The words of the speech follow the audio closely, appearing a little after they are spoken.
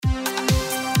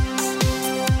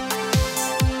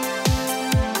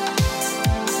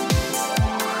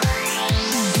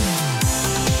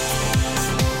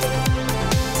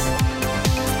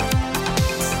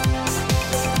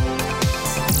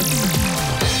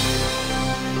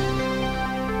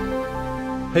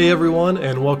Hey everyone,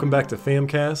 and welcome back to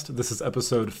Famcast. This is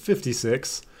episode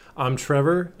 56. I'm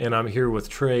Trevor, and I'm here with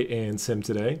Trey and Sim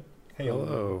today. Hey,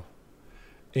 hello.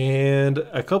 And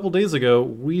a couple days ago,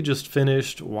 we just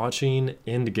finished watching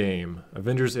Endgame,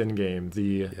 Avengers Endgame,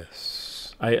 the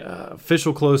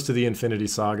official close to the Infinity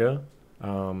Saga.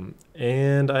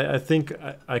 And I think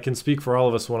I can speak for all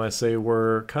of us when I say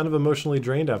we're kind of emotionally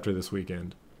drained after this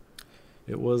weekend.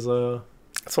 It was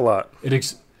That's a lot.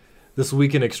 This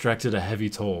weekend extracted a heavy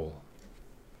toll.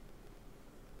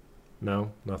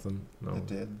 No, nothing. No, it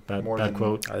did. Bad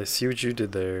quote. I see what you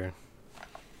did there.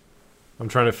 I'm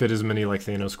trying to fit as many like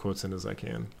Thanos quotes in as I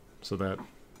can, so that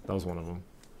was one of them.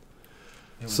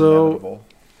 It was So,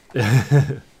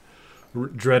 inevitable.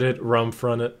 dread it, run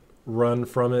from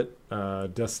it,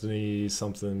 Destiny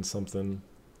something.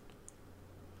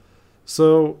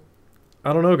 So,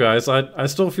 I don't know, guys. I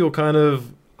still feel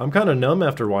I'm kind of numb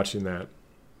after watching that.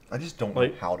 I just don't know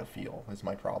how to feel is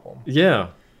my problem.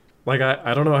 Yeah. Like,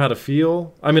 I don't know how to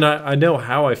feel. I mean, I know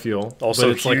how I feel. Also,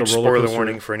 but it's huge like a roller spoiler coaster.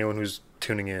 warning for anyone who's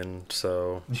tuning in.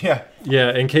 So Yeah.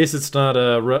 Yeah, in case it's not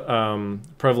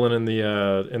prevalent in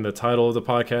the title of the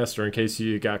podcast, or in case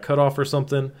you got cut off or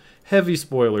something, heavy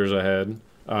spoilers ahead.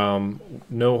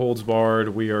 No holds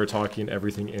barred. We are talking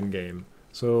everything in game.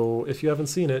 So if you haven't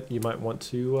seen it, you might want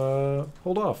to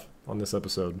hold off on this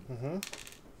episode. Mm-hmm.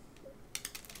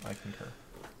 I concur.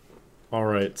 All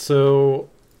right, so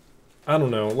I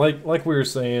don't know, like we were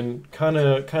saying, kind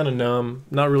of numb,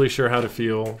 not really sure how to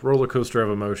feel, roller coaster of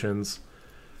emotions.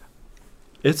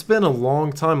 It's been a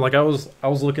long time. Like I was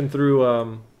looking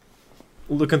through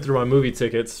my movie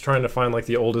tickets, trying to find like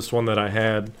the oldest one that I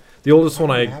had. The oldest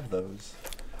one I have those.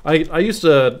 I used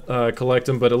to collect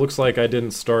them, but it looks like I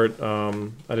didn't start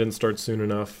soon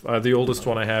enough. The oldest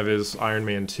one I have is Iron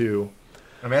Man 2.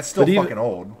 I mean, that's still But fucking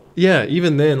old. Yeah,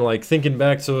 even then, like thinking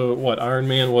back to what Iron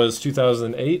Man was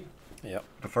 2008. yep,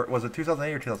 Was it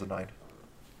 2008 or 2009?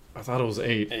 I thought it was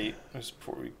 8. 8 was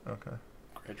before we Okay.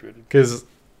 graduated. Because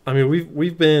I mean,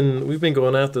 we've been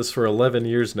going at this for 11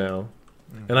 years now,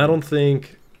 and I don't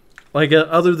think, like,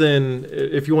 other than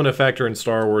if you want to factor in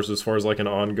Star Wars as far as like an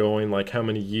ongoing, like how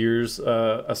many years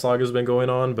a saga's been going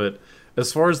on, but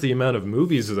as far as the amount of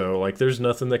movies though, like there's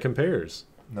nothing that compares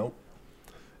Nope.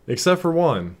 except for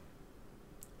one,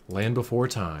 Land Before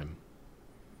Time.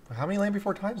 How many Land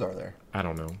Before Times are there? I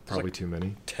don't know, probably like too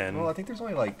many. 10. Well, I think there's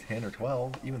only like 10 or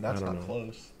 12. Even that's I don't not know.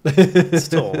 close. It's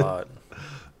still a lot.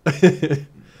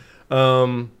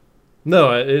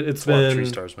 No, it's It's a lot of been 3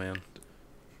 stars, man.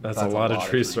 That's a lot of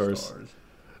tree three stars.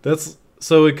 That's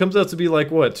so it comes out to be like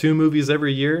what, 2 movies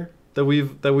every year that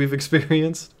we've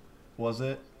experienced. Was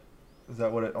it? Is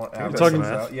that what it on average that's comes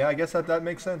math. out? Yeah, I guess that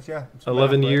makes sense. Yeah. It's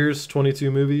 11 math, right? years,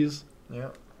 22 movies.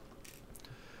 Yeah.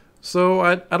 So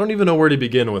I don't even know where to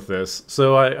begin with this.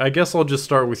 So I guess I'll just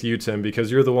start with you, Tim, because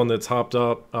you're the one that's hopped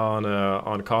up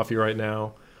on coffee right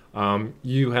now.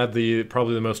 You had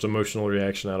probably the most emotional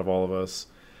reaction out of all of us.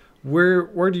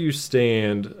 Where do you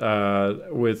stand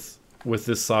with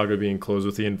this saga being closed,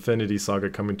 with the Infinity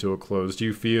Saga coming to a close? Do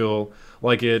you feel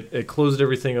like it closed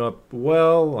everything up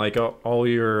well? Like all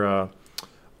your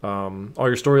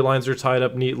storylines are tied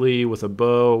up neatly with a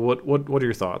bow? What are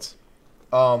your thoughts?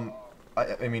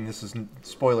 I mean, this is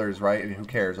spoilers, right? I mean, who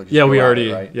cares? Like, just Yeah, go we at already.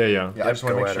 it, right? Yeah. Yeah, I just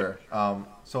want to go make at sure.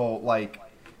 So, like,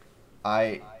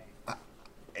 I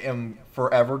am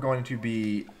forever going to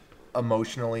be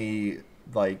emotionally,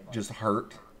 like, just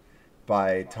hurt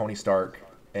by Tony Stark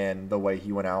and the way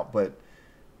he went out. But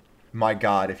my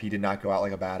God, if he did not go out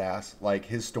like a badass, like,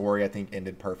 his story, I think,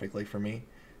 ended perfectly for me.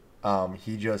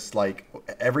 He just, like,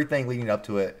 everything leading up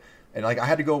to it. And, like, I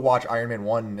had to go watch Iron Man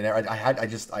 1, and it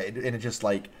just,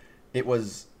 like, it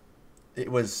was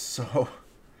so...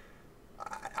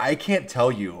 I can't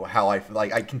tell you how I feel.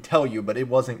 Like, I can tell you, but it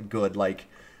wasn't good. Like,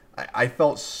 I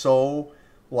felt so,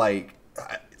 like,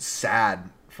 sad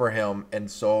for him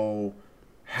and so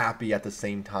happy at the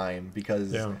same time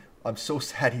because I'm so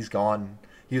sad he's gone.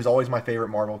 He was always my favorite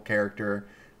Marvel character,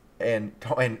 and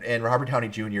Robert Downey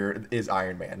Jr. is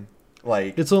Iron Man.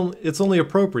 Like, it's only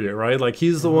appropriate, right? Like,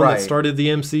 he's the one that started the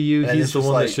MCU. And He's the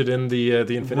one that should end the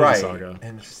Infinity Saga.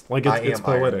 And it's just, Like, it's I am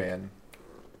poetic. Iron Man.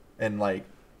 And, like,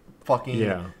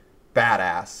 fucking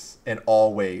badass in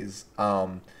all ways.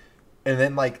 And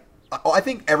then, like, I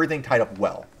think everything tied up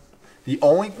well. The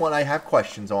only one I have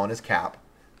questions on is Cap.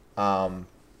 And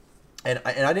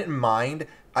I didn't mind.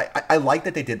 I like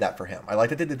that they did that for him. I like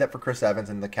that they did that for Chris Evans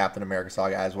in the Captain America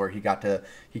saga, as where he kind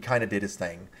of did his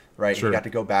thing, right? Sure. He got to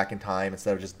go back in time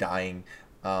instead of just dying.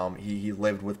 He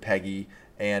lived with Peggy,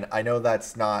 and I know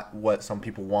that's not what some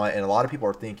people want, and a lot of people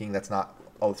are thinking that's not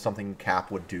something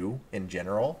Cap would do in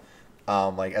general.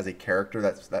 like as a character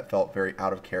that felt very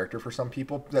out of character for some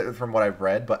people from what I've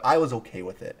read, but I was okay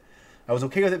with it. I was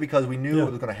okay with it because we knew Yeah.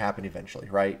 it was going to happen eventually,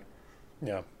 right?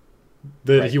 Yeah.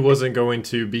 That Right. he wasn't going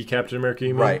to be Captain America,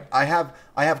 you mean? Right. I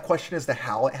have question as to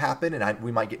how it happened, and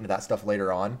we might get into that stuff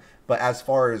later on. But as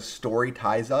far as story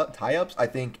tie-ups, I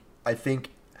think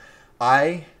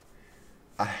I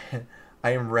I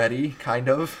am ready, kind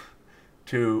of,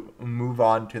 to move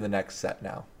on to the next set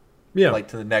now. Yeah. Like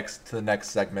to the next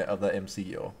segment of the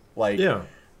MCU. Like Yeah.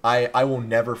 I will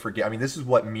never forget. I mean, this is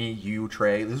what me, you,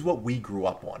 Trey, this is what we grew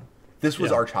up on. This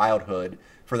was Yeah. our childhood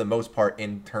for the most part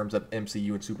in terms of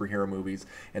MCU and superhero movies,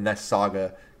 and that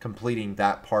saga completing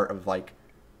that part of like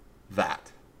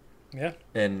that. Yeah.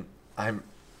 And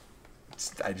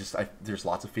there's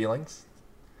lots of feelings.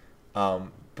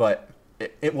 But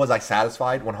was I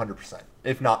satisfied? 100%,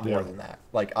 if not more Yeah. than that.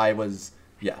 Like I was,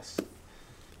 yes.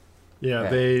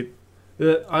 Yeah,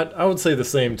 Yeah. I would say the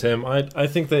same, Tim. I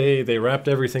think they wrapped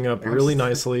everything up really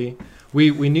nicely.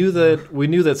 We knew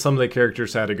that some of the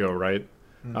characters had to go, right?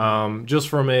 Just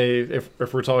from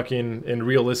if we're talking in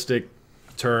realistic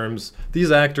terms,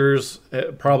 these actors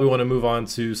probably want to move on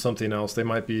to something else. They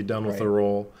might be done with Right. the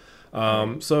role.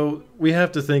 So we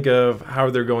have to think of how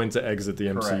they're going to exit the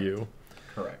MCU.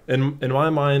 Correct. In my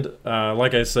mind,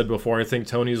 like I said before, I think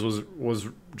Tony's was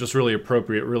just really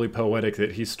appropriate, really poetic.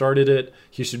 That he started it,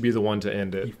 he should be the one to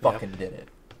end He it, fucking did it.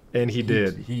 and he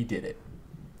did. He did it.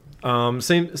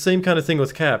 Same kind of thing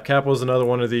with Cap. Cap was another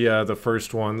one of the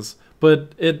first ones,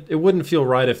 but it wouldn't feel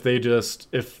right if they just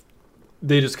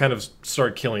kind of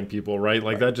start killing people, right?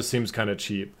 Like Right. that just seems kind of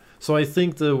cheap. So I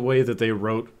think the way that they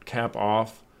wrote Cap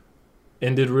off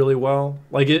ended really well.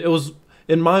 Like it was,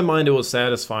 in my mind, it was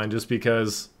satisfying just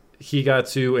because he got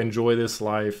to enjoy this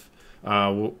life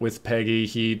with Peggy.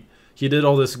 He did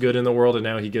all this good in the world, and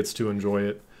now he gets to enjoy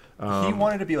it. He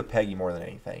wanted to be with Peggy more than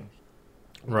anything.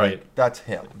 Right. Like, that's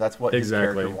him. That's what Exactly.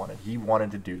 his character wanted. He wanted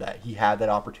to do that. He had that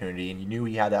opportunity, and you knew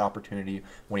he had that opportunity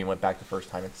when he went back the first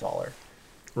time and saw her.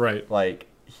 Right. Like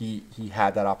he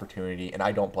had that opportunity, and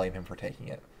I don't blame him for taking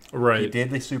it. Right. He did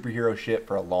the superhero shit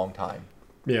for a long time,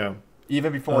 Yeah.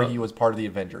 even before Uh, he was part of the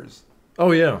Avengers.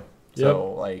 Oh yeah. Yep.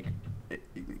 So like,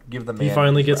 give the man. He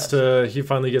finally his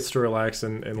gets to relax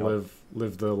and Yep.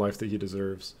 live the life that he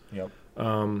deserves. Yep.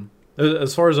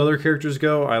 As far as other characters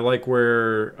go, I like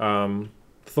where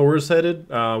Thor's headed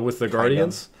with the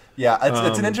Guardians. Yeah,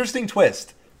 it's an interesting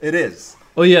twist. It is.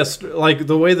 Oh yes, like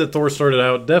the way that Thor started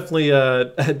out, definitely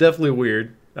definitely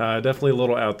weird, definitely a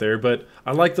little out there. But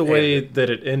I like the way that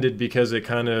it ended because it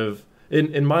kind of,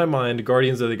 in my mind,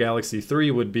 Guardians of the Galaxy 3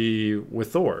 would be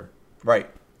with Thor. Right.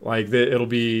 Like it'll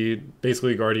be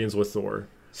basically Guardians with Thor.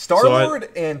 Star So Lord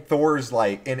and Thor's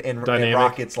like and Dynamic.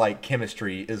 Rocket's like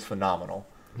chemistry is phenomenal.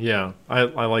 Yeah, I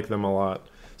like them a lot.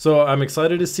 So I'm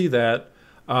excited to see that.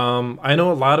 I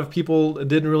know a lot of people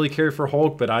didn't really care for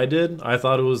Hulk, but I did. I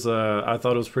thought it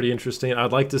was pretty interesting.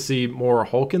 I'd like to see more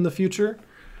Hulk in the future.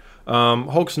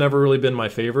 Hulk's never really been my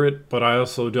favorite, but I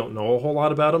also don't know a whole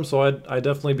lot about him, so I'd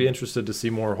definitely be interested to see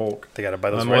more Hulk. They got to buy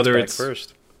those rights whether back it's-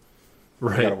 first. You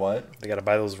Right. got what? They got to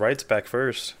buy those rights back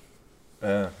first.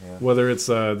 Yeah. Whether it's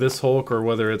this Hulk or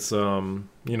whether it's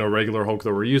regular Hulk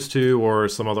that we're used to, or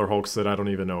some other Hulks that I don't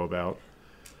even know about.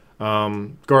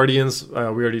 Guardians, we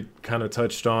already kind of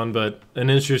touched on, but an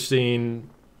interesting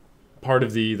part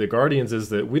of the Guardians is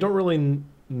that we don't really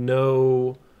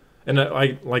know, and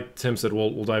I like Tim said,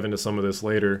 we'll dive into some of this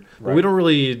later, but we Right. don't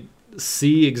really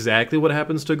see exactly what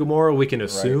happens to Gamora. We can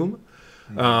assume.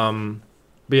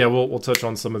 But yeah, we'll touch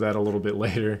on some of that a little bit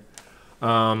later.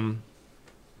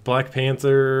 Black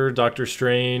Panther, Doctor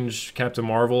Strange, Captain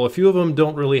Marvel, a few of them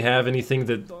don't really have anything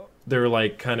that they're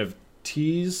like kind of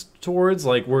teased towards.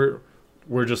 Like we're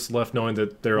just left knowing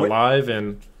that they're What- alive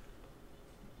and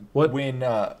what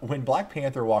When Black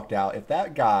Panther walked out, if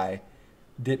that guy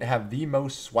didn't have the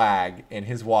most swag in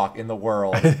his walk in the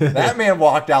world, that man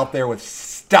walked out there with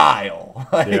style.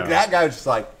 Like Yeah. that guy was just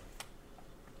like,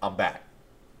 I'm back.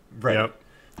 Ready. Yep.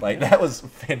 Like that was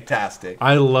fantastic.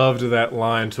 I loved that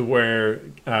line to where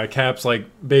Cap's like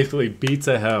basically beats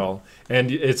a hell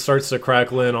and it starts to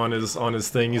crackle in on his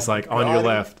thing. He's like, on your God.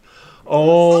 left.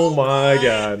 Oh my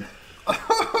god.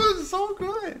 It was so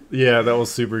good. Yeah, that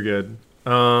was super good.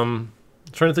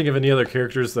 Trying to think of any other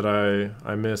characters that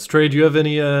I missed. Trey, do you have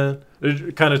any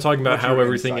kind of talking about What's how your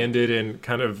everything insight? ended and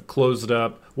kind of closed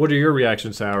up? What are your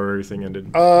reactions to how everything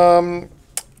ended?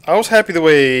 I was happy the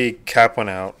way Cap went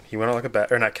out. He went out like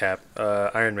a or not Cap,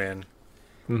 Iron Man.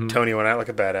 Mhm. Tony went out like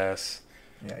a badass.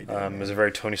 Yeah, he did, It man. was a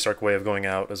very Tony Stark way of going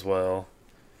out as well.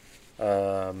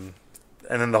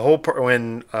 and then the whole part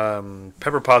when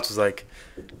Pepper Potts was like,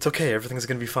 "It's okay, everything's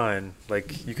gonna be fine.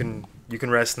 Like you can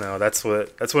rest now." That's when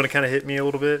it kind of hit me a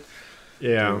little bit.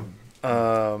 Yeah.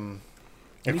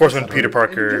 Of course, when Peter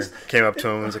Parker came up to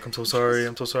him and was like, I'm so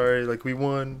sorry, like, we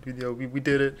won, we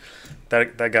did it.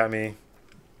 That got me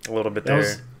a little bit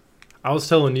there. I was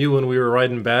telling you when we were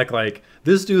riding back, like,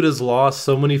 this dude has lost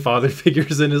so many father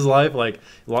figures in his life. Like,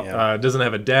 doesn't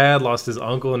have a dad, lost his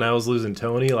uncle, and now is losing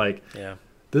Tony. Like,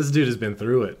 this dude has been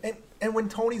through it. And when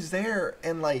Tony's there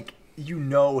and, like, you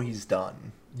know he's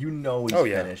done. You know he's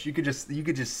finished. You could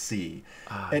just see.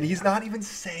 And he's not even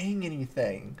saying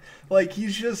anything. Like,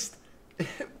 he's just...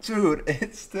 Dude,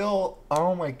 it's still,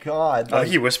 oh my god. Like,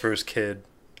 he whispers "kid"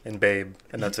 and "babe,"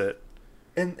 and that's it.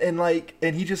 And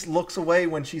he just looks away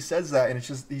when she says that, and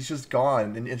he's just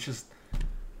gone, and it's just,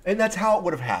 and that's how it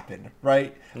would have happened,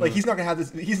 right? Like, he's not gonna have this.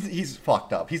 He's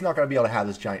fucked up. He's not gonna be able to have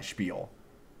this giant spiel.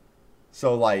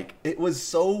 So, like, it was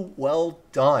so well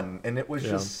done, and it was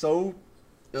just so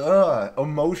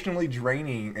emotionally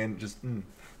draining, and just.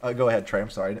 Go ahead, Trey. I'm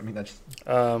sorry. I didn't mean that.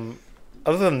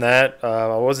 Other than that,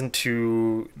 I wasn't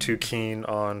too keen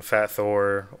on Fat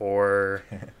Thor or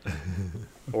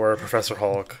Professor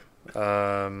Hulk.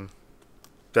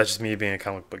 That's just me being a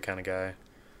comic book kind of guy.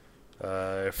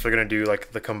 If they're gonna do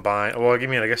like the combined, well, I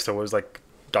mean, I guess there was like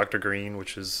Dr. Green,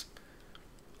 which is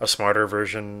a smarter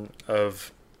version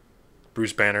of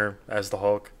Bruce Banner as the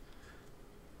Hulk.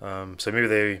 So maybe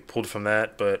they pulled from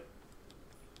that, but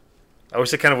I wish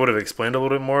they kind of would have explained a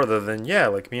little bit more, other than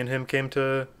like me and him came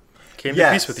to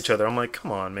peace with each other. I'm like,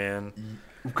 come on, man.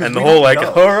 And the whole like,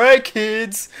 all right,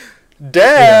 kids,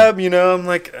 dab, I'm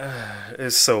like,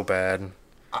 it's so bad.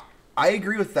 I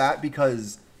agree with that,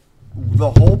 because the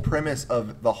whole premise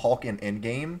of the Hulk in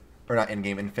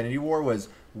Infinity War was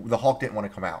the Hulk didn't want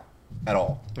to come out at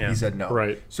all. Yeah. He said no.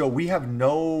 Right. So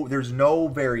there's no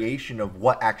variation of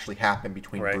what actually happened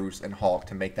between Bruce and Hulk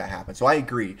to make that happen. So I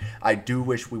agree. I do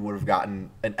wish we would have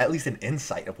gotten at least an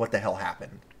insight of what the hell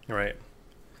happened. Right.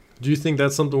 Do you think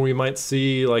that's something we might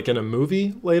see like in a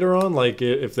movie later on? Like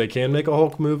if they can make a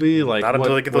Hulk movie, like not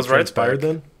until they get those rights back.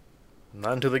 Then?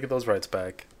 Not until they get those rights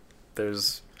back.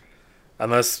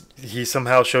 Unless he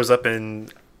somehow shows up in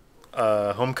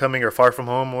Homecoming or Far From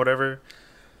Home or whatever.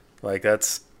 Like they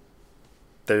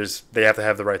have to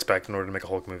have the rights back in order to make a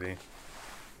Hulk movie.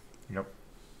 Yep.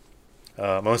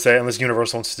 I'm gonna say unless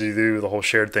Universal wants to do the whole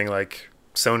shared thing like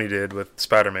Sony did with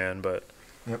Spider-Man, but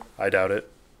I doubt it.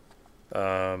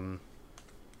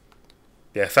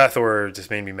 Fat Thor just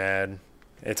made me mad.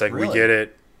 It's like, we get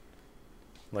it.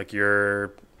 Like,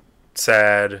 you're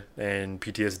sad and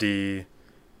PTSD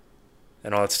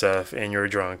and all that stuff, and you're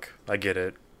drunk. I get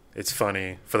it. It's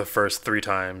funny for the first 3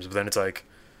 times, but then it's like,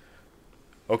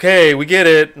 okay, we get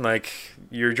it. Like,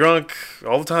 you're drunk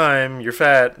all the time. You're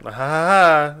fat. Ha ha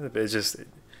ha. It just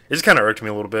kind of irked me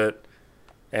a little bit.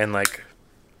 And, like,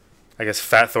 I guess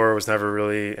Fat Thor was never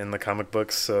really in the comic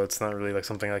books, so it's not really like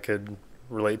something I could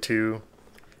relate to.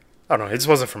 I don't know. It just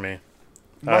wasn't for me.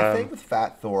 My thing with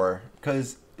Fat Thor,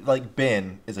 because like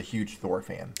Ben is a huge Thor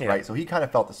fan, right? So he kind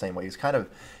of felt the same way.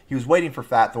 He was waiting for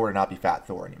Fat Thor to not be Fat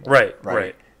Thor anymore.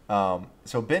 Right.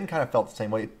 So Ben kind of felt the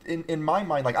same way. In my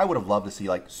mind, like, I would have loved to see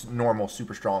like normal,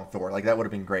 super strong Thor. Like, that would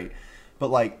have been great. But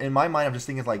like, in my mind, I'm just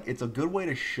thinking like, it's a good way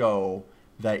to show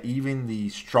that even the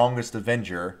strongest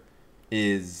Avenger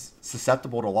is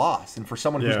susceptible to loss. And for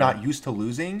someone who's not used to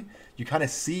losing, you kind of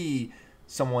see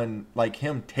someone like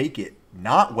him take it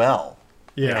not well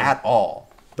at all.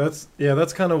 That's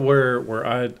kind of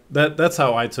where that's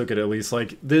how I took it, at least.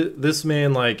 Like, this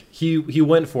man, like, he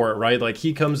went for it, right? Like,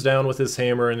 he comes down with his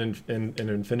hammer in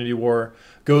Infinity War,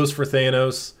 goes for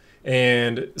Thanos,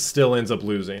 and still ends up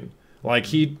losing. Like,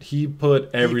 he put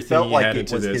everything he had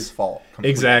into this. It was his fault.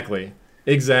 Completely.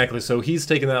 Exactly. So he's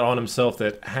taken that on himself,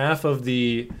 that half of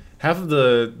the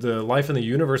life in the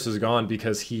universe is gone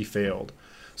because he failed.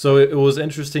 So it was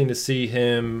interesting to see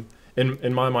him,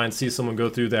 in my mind, see someone go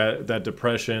through that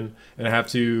depression and have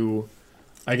to,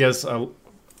 I guess,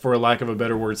 for a lack of a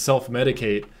better word,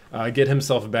 self-medicate, get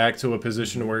himself back to a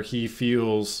position where he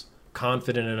feels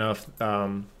confident enough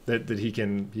that he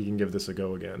can give this a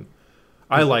go again.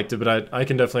 I liked it, but I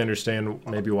can definitely understand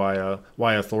maybe why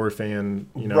a Thor fan,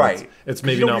 right? It's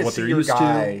maybe not what they're used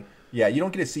to. Yeah, you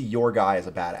don't get to see your guy as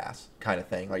a badass kind of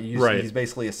thing. Like, he's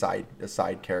basically a side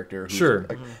character.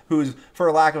 Who's, for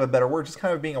lack of a better word, just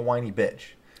kind of being a whiny bitch.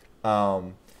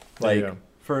 So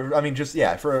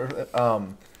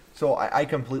I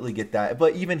completely get that.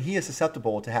 But even he is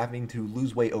susceptible to having to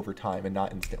lose weight over time and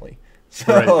not instantly.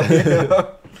 So,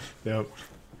 Yep.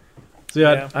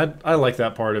 So I like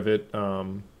that part of it.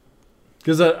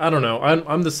 Because I don't know,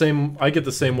 I'm the same. I get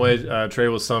the same way, Trey,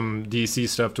 with some DC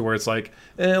stuff to where it's like,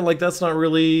 like that's not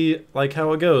really like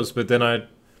how it goes. But then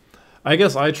I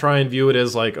guess I try and view it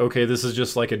as like, okay, this is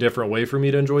just like a different way for me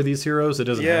to enjoy these heroes. It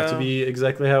doesn't have to be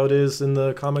exactly how it is in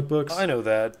the comic books. I know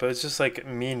that, but it's just like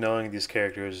me knowing these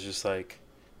characters is just like,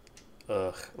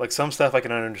 ugh. Like some stuff I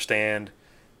can understand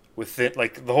within,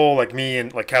 like the whole like me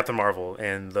and like Captain Marvel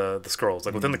and the Skrulls,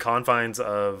 like within the confines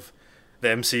of the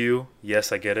MCU.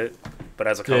 Yes, I get it, but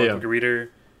as a comic book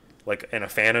reader, like and a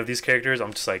fan of these characters,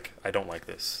 I'm just like, I don't like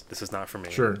this. This is not for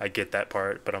me. Sure, I get that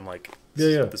part, but I'm like,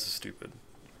 this is stupid.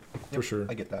 For sure,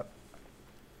 I get that.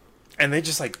 And they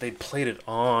just like they played it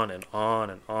on and on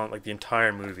and on like the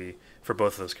entire movie for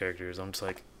both of those characters. I'm just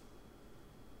like,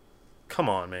 come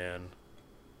on, man.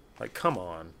 Like, come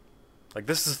on. Like,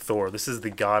 this is Thor. This is the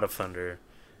god of thunder.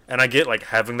 And I get, like,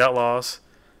 having that loss.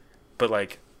 But,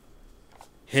 like,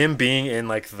 him being in,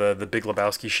 like, the Big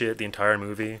Lebowski shit the entire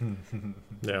movie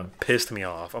pissed me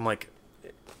off. I'm like,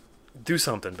 do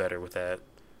something better with that.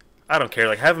 I don't care.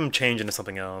 Like, have him change into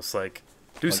something else. Like,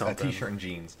 do like something. A t-shirt and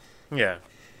jeans. Yeah.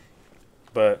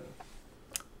 But...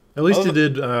 At least he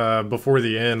did before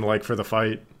the end, like, for the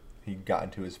fight. He got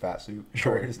into his fat suit.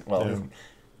 Sure. Well,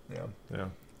 yeah.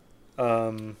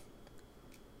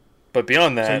 But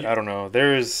beyond that, I don't know.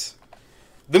 The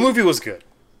movie was good.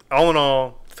 All in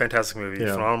all, fantastic movie.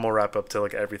 Yeah. Phenomenal wrap up to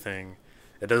like everything.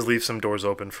 It does leave some doors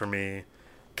open for me.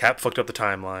 Cap fucked up the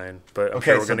timeline, but I'm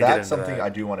sure we're gonna get into that. That's something I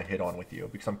do want to hit on with you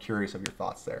because I'm curious of your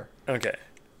thoughts there. Okay.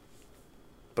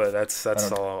 But that's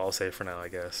all I'll say for now, I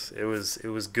guess. It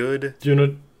was good. Do you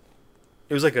know?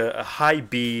 It was like a high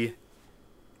B.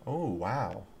 Oh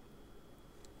wow.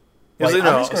 I'm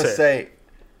just gonna say.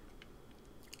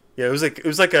 Yeah, it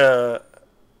was like a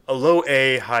low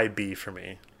A, high B for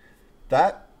me.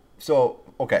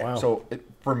 Okay. Wow. So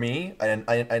for me, and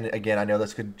again, I know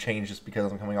this could change just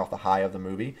because I'm coming off the high of the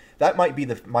movie. That might be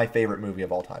my favorite movie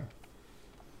of all time.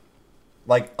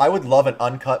 Like, I would love an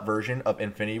uncut version of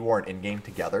Infinity War and Endgame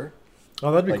together.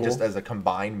 Oh, that'd be cool. Just as a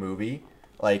combined movie.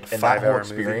 Like, and that whole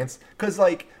experience. Because,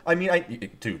 like, I mean,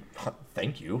 dude,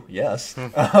 thank you. Yes.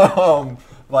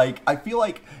 Like, I feel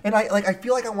like, I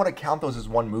feel like I want to count those as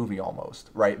one movie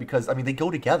almost, right? Because, I mean, they go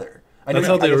together. That's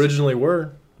how they originally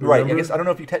were. Right. I guess I don't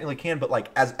know if you technically can, but like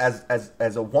as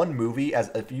a one movie, as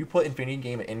if you put Infinity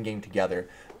Game and Endgame together,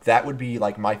 that would be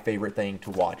like my favorite thing to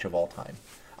watch of all time.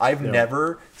 I've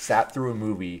never sat through a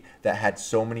movie that had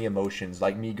so many emotions,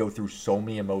 like me go through so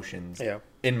many emotions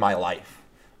in my life.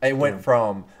 I went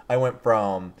from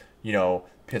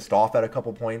pissed off at a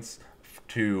couple points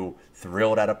to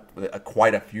thrilled at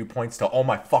quite a few points to oh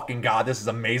my fucking god, this is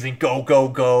amazing, go go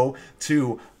go,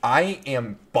 to I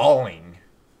am bawling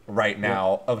right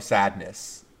now of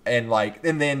sadness, and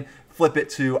then flip it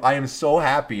to I am so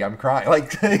happy I'm crying,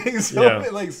 like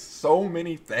so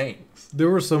many things. There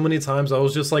were so many times I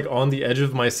was just like on the edge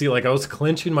of my seat, like I was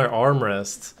clenching my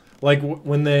armrests. Like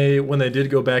when they did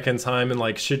go back in time and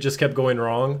like shit just kept going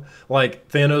wrong, like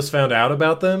Thanos found out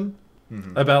about them,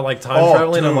 about like time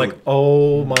traveling. Dude. I'm like,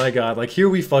 oh my god, like here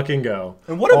we fucking go.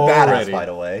 And what a badass, by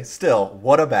the way. Still,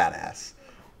 what a badass.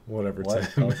 Whatever,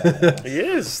 Tim. He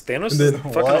is. Thanos is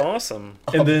fucking awesome.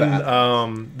 And then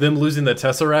them losing the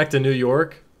Tesseract in New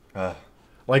York.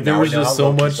 Like there was just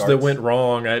so much that went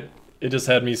wrong. It just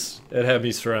had me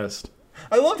stressed.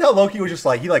 I loved how Loki was just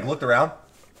like he looked around.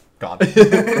 Gone.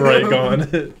 Right,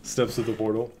 gone. Steps to the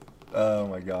portal. Oh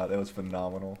my god, that was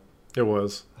phenomenal. It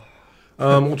was.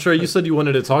 Well, Trey, you said you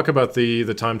wanted to talk about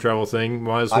the time travel thing.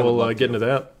 Might as well get into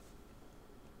that.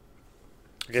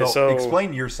 Okay, so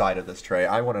explain your side of this, Trey.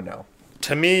 I want to know.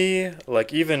 To me,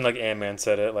 like even like Ant-Man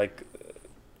said it, like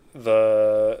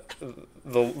the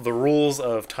rules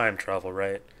of time travel,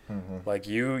 right? Mm-hmm. Like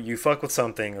you fuck with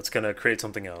something, it's gonna create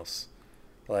something else.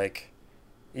 Like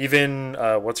even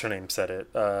what's her name said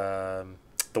it,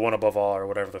 the one above all or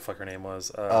whatever the fuck her name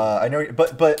was. I know,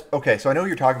 but okay, so I know what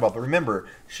you're talking about. But remember,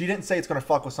 she didn't say it's gonna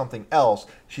fuck with something else.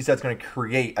 She said it's gonna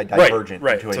create a divergent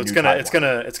into a so new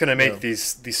timeline. It's gonna make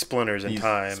these splinters in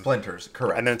time. Splinters,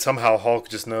 correct. And then somehow Hulk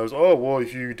just knows, oh well,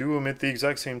 if you do them at the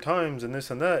exact same times and this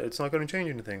and that, it's not gonna change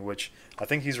anything. Which I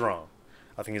think he's wrong.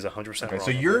 I think he's 100% wrong. So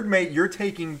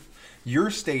you're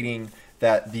stating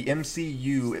that the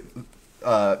MCU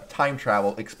time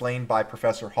travel explained by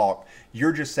Professor Hulk,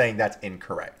 you're just saying that's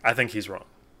incorrect. I think he's wrong.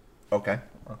 Okay.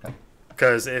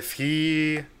 Because if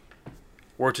he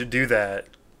were to do that,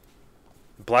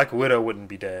 Black Widow wouldn't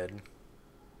be dead.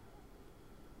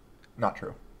 Not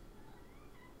true.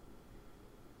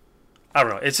 I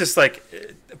don't know. It's just like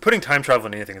putting time travel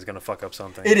in anything is going to fuck up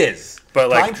something. It is. But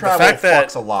like time travel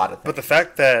fucks a lot of things. But the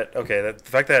fact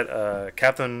that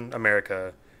Captain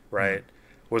America, right,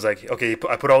 was like, okay,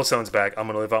 I put all the stones back. I'm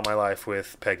gonna live out my life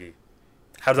with Peggy.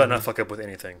 How does that not fuck up with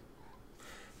anything?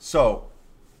 So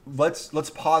let's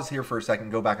pause here for a second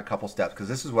and go back a couple steps, because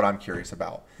this is what I'm curious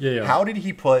about. Yeah. How did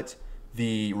he put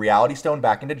the Reality Stone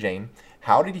back into Jane?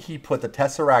 How did he put the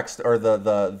Tesseract, or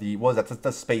the what was that,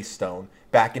 the Space Stone,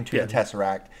 back into the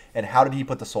Tesseract? And how did he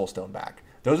put the Soul Stone back?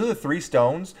 Those are the 3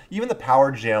 stones. Even the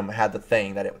Power Gem had the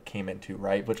thing that it came into,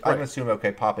 right? Which I'm assuming,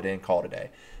 okay, pop it in, call it a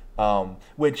day.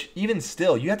 Which even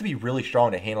still, you have to be really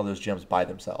strong to handle those gems by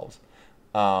themselves.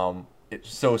 It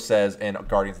so says in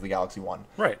Guardians of the Galaxy 1.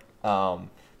 Right.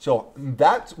 So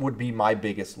that would be my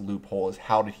biggest loophole, is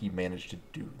how did he manage to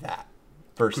do that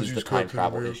versus the time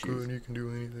travel issues. You can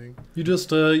do anything. You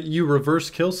just you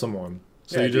reverse kill someone.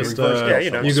 So Yeah, you just just go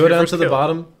down reverse to the kill.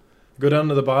 bottom. Go down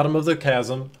to the bottom of the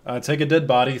chasm, take a dead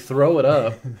body, throw it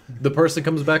up. The person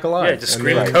comes back alive. Yeah, just and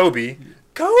scream then- Kobe.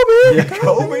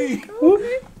 Kobe!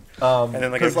 And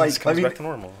then like 'cause, everything just comes back to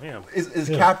normal. Yeah. Is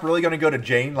Cap really going to go to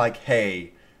Jane like,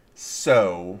 hey,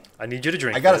 so I need you to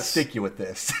drink I got to this. stick you with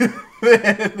this?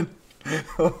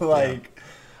 Like,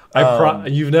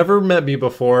 You've never met me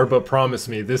before, but promise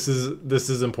me this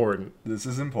is important. this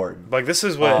is important. Like this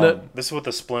is what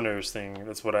the splinters thing.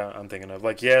 That's what I'm thinking of.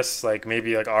 Like yes, like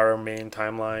maybe like our main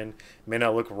timeline may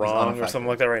not look wrong or unaffected. something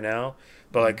like that right now,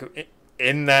 but like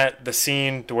in that the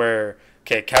scene where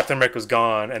Captain America was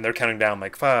gone and they're counting down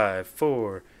like 5,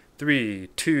 4, 3,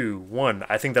 2, 1.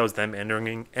 I think that was them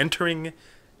entering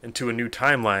into a new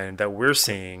timeline that we're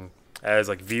seeing as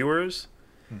like viewers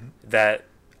that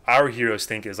our heroes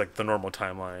think is like the normal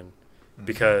timeline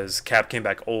because Cap came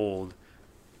back old,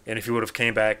 and if he would have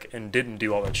came back and didn't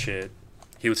do all that shit,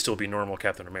 he would still be normal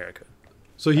Captain America.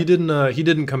 So he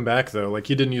didn't come back though. Like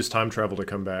he didn't use time travel to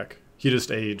come back. He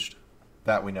just aged.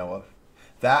 That we know of.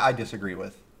 That I disagree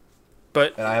with.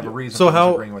 But And I have a reason So for how-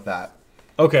 disagreeing with that.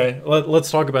 Okay, let's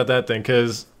talk about that then,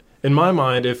 because in my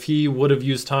mind, if he would have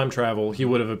used time travel, he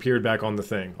would have appeared back on the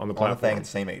thing, on the On the platform. thing at the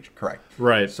same age. Correct.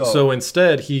 Right. So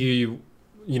instead, he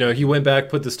went back,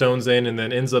 put the stones in, and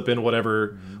then ends up in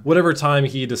whatever time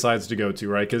he decides to go to,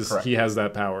 right? Because Correct. he has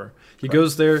that power. He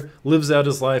goes there, lives out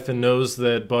his life, and knows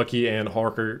that Bucky and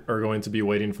Hulk are going to be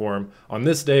waiting for him on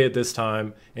this day at this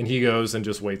time, and he goes and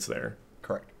just waits there.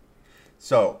 Correct.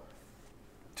 So,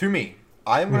 to me,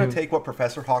 I'm going to take what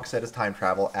Professor Hawk said as time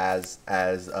travel as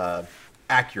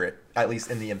accurate, at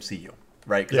least in the MCU,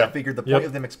 right? Because I figured the point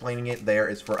of them explaining it there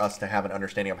is for us to have an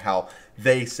understanding of how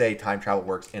they say time travel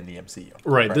works in the MCU.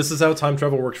 Right. correct? This is how time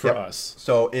travel works for Yep. us.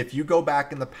 So if you go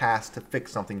back in the past to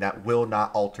fix something, that will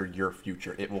not alter your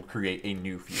future. It will create a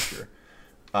new future.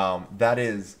 That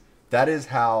is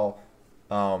how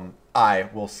I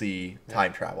will see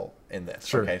time travel in this.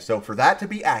 Sure. Okay, so for that to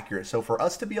be accurate, so for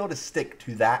us to be able to stick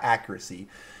to that accuracy,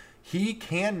 he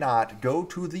cannot go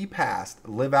to the past,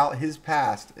 live out his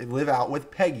past, live out with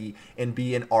Peggy, and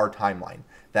be in our timeline.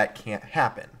 That can't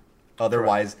happen.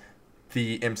 Otherwise,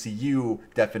 the MCU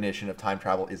definition of time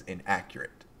travel is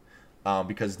inaccurate,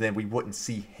 because then we wouldn't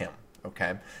see him.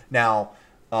 Okay. Now,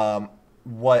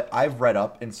 what I've read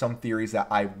up in some theories that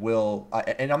I will,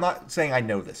 and I'm not saying I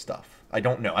know this stuff. I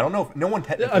don't know. I don't know if no one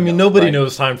technically. I mean, knows, nobody right?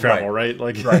 knows time travel, right?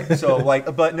 Like, Right. So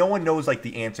like, but no one knows like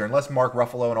the answer unless Mark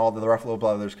Ruffalo and all the Ruffalo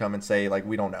brothers come and say like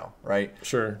we don't know, right?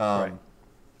 Sure. Right.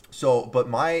 So, but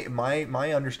my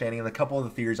understanding and a couple of the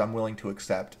theories I'm willing to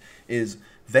accept is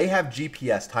they have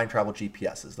GPS, time travel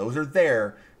GPSs. Those are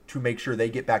there to make sure they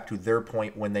get back to their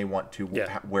point when they want to,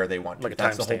 Yeah. where they want to. Like a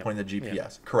That's the whole timestamp. point of the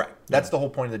GPS. Correct. That's the whole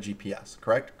point of the GPS.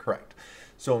 Correct? Correct.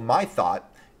 So my thought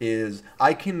is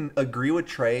I can agree with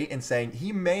Trey in saying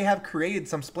he may have created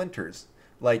some splinters.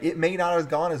 Like, it may not have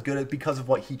gone as good because of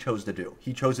what he chose to do.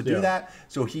 He chose to do Yeah. that,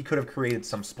 so he could have created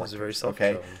some splinters. very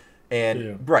okay? self-chosen. And,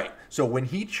 Yeah. right. So when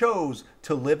he chose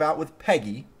to live out with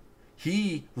Peggy,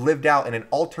 he lived out in an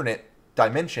alternate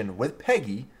dimension with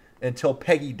Peggy until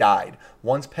Peggy died.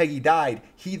 Once Peggy died,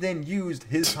 he then used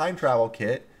his time travel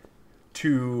kit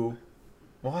to...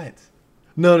 What?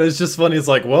 No, it's just funny. It's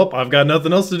like, well, I've got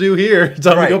nothing else to do here.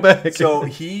 Time to go back. So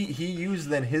he used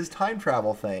then his time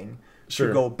travel thing Sure.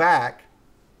 to go back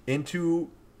into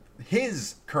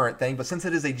his current thing, but since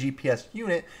it is a GPS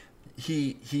unit,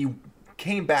 he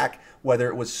came back whether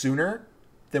it was sooner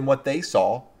than what they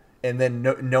saw, and then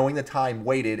knowing the time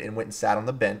waited and went and sat on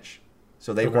the bench,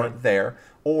 so they Okay. weren't there,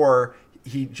 or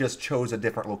he just chose a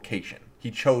different location. He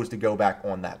chose to go back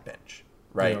on that bench,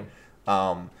 right?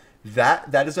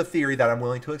 That is a theory that I'm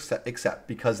willing to accept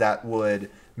because that would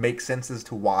make sense as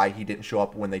to why he didn't show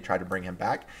up when they tried to bring him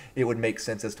back. It would make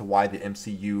sense as to why the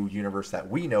MCU universe that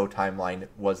we know timeline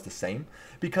was the same.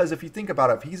 Because if you think about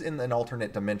it, if he's in an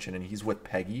alternate dimension and he's with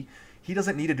Peggy, he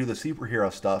doesn't need to do the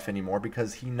superhero stuff anymore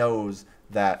because he knows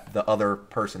that the other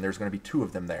person, there's going to be two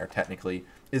of them there technically,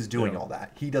 is doing all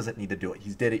that. He doesn't need to do it.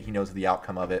 He's did it. He knows the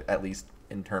outcome of it, at least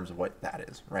in terms of what that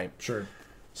is, right? Sure.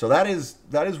 So that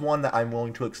is one that I'm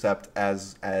willing to accept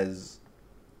as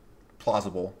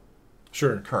plausible.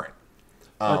 Sure. Current.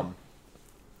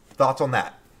 Thoughts on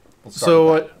that?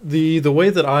 So the way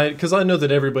that because I know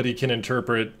that everybody can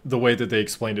interpret the way that they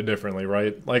explained it differently,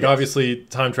 right? Like obviously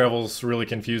time travel is really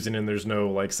confusing and there's no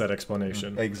like set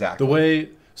explanation. Exactly. The way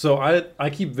I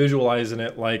keep visualizing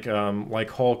it like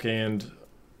Hulk and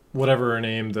whatever her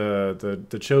name,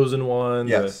 the chosen one,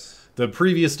 yes, the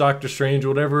previous Doctor Strange,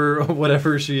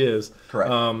 whatever she is.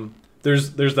 Correct.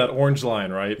 There's that orange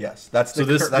line, right? Yes, that's the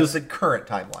the current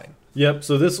timeline. Yep.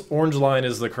 So this orange line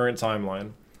is the current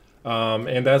timeline.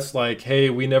 And that's like, hey,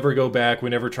 we never go back. We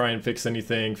never try and fix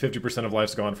anything. 50% of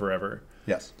life's gone forever.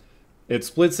 Yes. It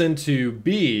splits into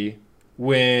B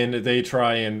when they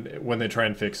try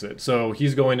and fix it. So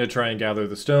he's going to try and gather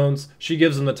the stones. She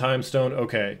gives him the time stone.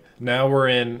 Okay, now we're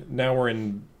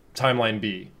in timeline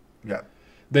B. Yeah.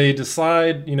 They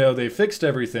decide, they fixed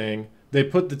everything. They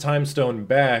put the time stone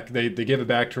back. They give it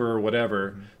back to her or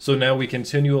whatever. Mm-hmm. So now we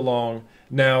continue along.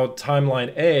 Now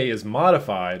timeline A is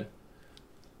modified.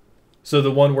 So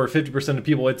the one where 50% of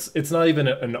people, it's not even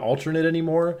an alternate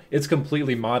anymore. It's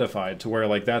completely modified to where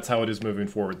like that's how it is moving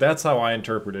forward. That's how I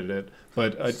interpreted it.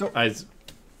 But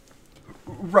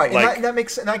right, like, and that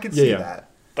makes sense. I can see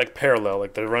that. Like parallel,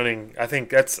 like they're running. I think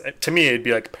that's, to me, it'd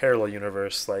be like parallel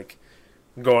universe, like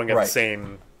going at the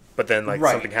same, but then like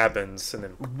something happens and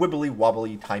then wibbly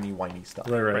wobbly, timey wimey stuff.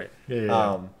 Right.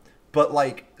 Yeah. But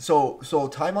like so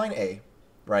timeline A,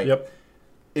 right? Yep.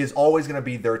 Is always going to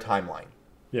be their timeline.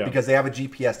 Yeah. Because they have a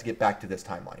GPS to get back to this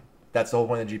timeline. That's the whole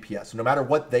point of the GPS. So no matter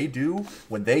what they do,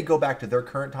 when they go back to their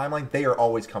current timeline, they are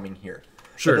always coming here.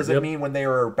 Sure. That doesn't mean when they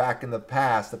were back in the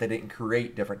past that they didn't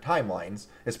create different timelines.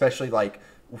 Especially like,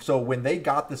 so when they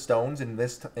got the stones in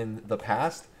the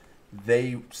past,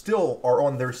 they still are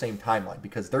on their same timeline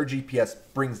because their GPS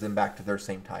brings them back to their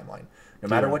same timeline. No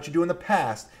matter what you do in the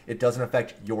past, it doesn't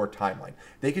affect your timeline.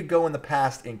 They could go in the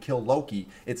past and kill Loki.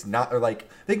 It's not, or like,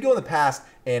 they could go in the past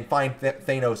and find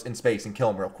Thanos in space and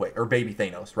kill him real quick. Or baby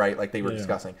Thanos, right? Like they were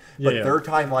discussing. But their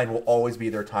timeline will always be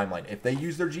their timeline. If they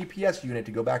use their GPS unit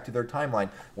to go back to their timeline,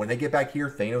 when they get back here,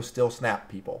 Thanos still snap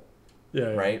people.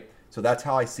 Right? So that's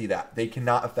how I see that. They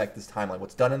cannot affect this timeline.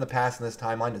 What's done in the past in this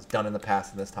timeline is done in the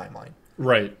past in this timeline.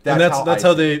 Right. That's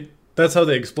how they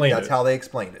explained it. That's how they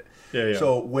explained it. Yeah.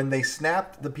 So when they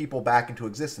snapped the people back into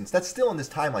existence, that's still in this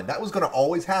timeline. That was going to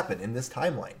always happen in this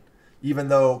timeline, even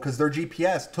though because their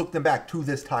GPS took them back to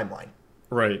this timeline.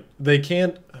 Right. They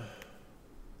can't.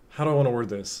 How do I want to word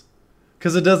this?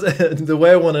 Because it does. The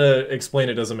way I want to explain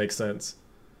it doesn't make sense.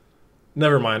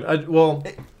 Never mind.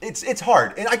 It's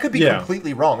hard, and I could be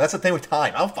completely wrong. That's the thing with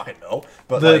time. I'll fucking know.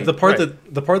 But the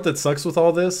part that sucks with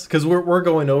all this, because we're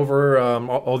going over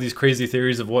all these crazy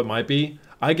theories of what might be.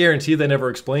 I guarantee they never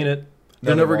explain it.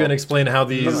 They're never going to explain how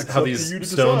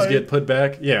these stones get put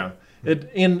back. Yeah.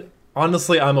 And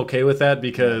honestly, I'm okay with that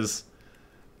because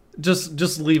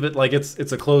just leave it like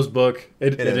it's a closed book.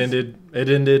 It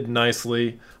ended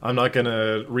nicely. I'm not going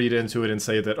to read into it and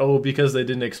say that because they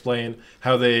didn't explain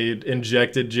how they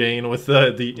injected Jane with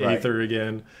the Aether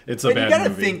again. It's a bad movie. You got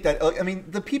to think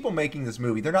that the people making this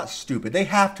movie, they're not stupid. They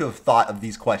have to have thought of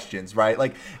these questions, right?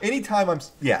 Like anytime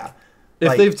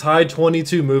if they've tied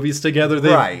 22 movies together,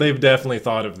 they've definitely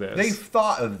thought of this. They've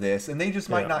thought of this, and they just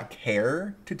might not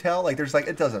care to tell. Like, there's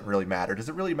it doesn't really matter. Does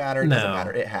it really matter? It doesn't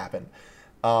matter. It happened.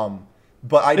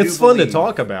 But it's fun to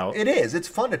talk about. It is. It's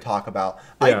fun to talk about.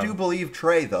 Yeah. I do believe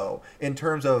Trey, though, in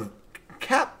terms of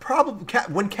Cap.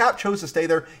 When Cap chose to stay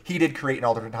there, he did create an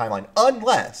alternate timeline.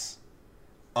 Unless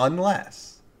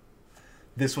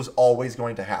this was always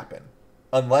going to happen.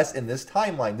 Unless in this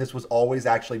timeline, this was always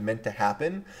actually meant to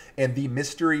happen, and the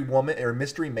mystery woman or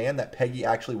mystery man that Peggy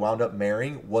actually wound up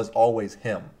marrying was always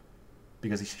him,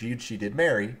 because she did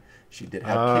marry, she did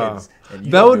have kids.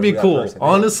 And that would be cool.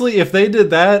 Honestly, if they did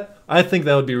that, I think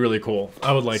that would be really cool.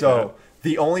 I would like that. So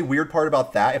the only weird part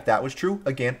about that, if that was true,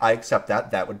 again, I accept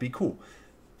that. That would be cool.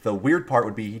 The weird part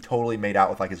would be he totally made out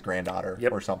with like his granddaughter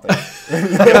or something.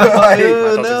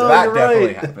 That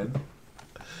definitely happened.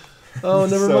 Oh,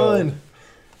 never mind.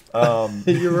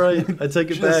 You're right. I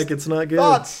take it back. It's not good.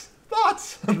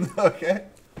 Thoughts. Okay.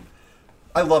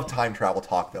 I love time travel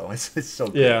talk though. It's so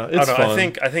good. Yeah, it's fun.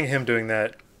 I think him doing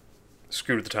that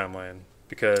screwed with the timeline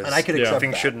because And I could accept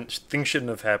things shouldn't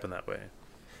have happened that way.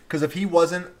 Because if he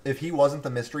wasn't the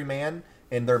mystery man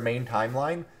in their main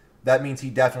timeline, that means he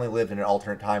definitely lived in an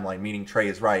alternate timeline. Meaning Trey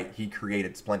is right; he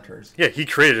created Splinters. Yeah, he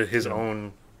created his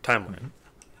own timeline. Mm-hmm.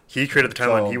 He created the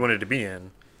timeline he wanted to be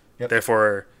in. Yep.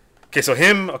 Therefore, this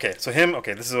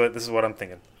is what I'm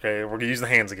thinking. Okay, we're gonna use the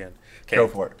hands again. Okay, go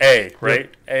for it. A, right?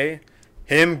 Yep.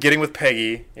 Him getting with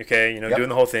Peggy. Okay, doing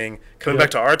the whole thing, coming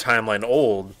back to our timeline,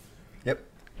 old. Yep.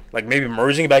 Like maybe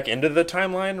merging back into the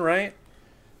timeline, right?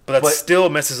 But still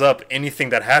messes up anything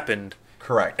that happened.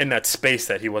 Correct. In that space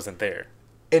that he wasn't there.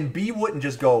 And B wouldn't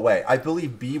just go away. I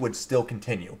believe B would still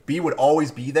continue. B would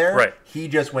always be there. Right. He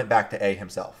just went back to A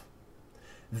himself.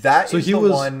 That is the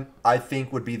one I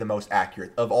think would be the most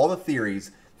accurate. Of all the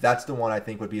theories, that's the one I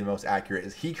think would be the most accurate.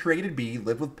 Is he created B,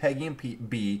 lived with Peggy and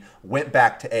B, went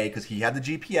back to A because he had the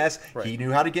GPS. Right. He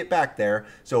knew how to get back there.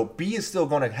 So B is still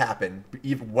going to happen,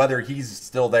 even whether he's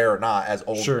still there or not as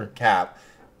old Cap.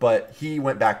 But he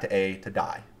went back to A to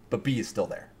die. But B is still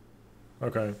there.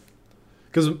 Okay.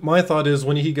 Because my thought is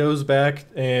when he goes back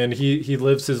and he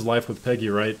lives his life with Peggy,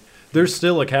 right? There's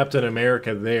still a Captain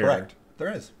America there. Correct.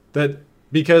 There is.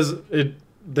 Because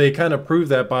they kind of prove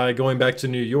that by going back to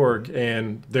New York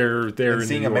and they're there in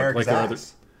New York. America's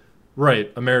ass.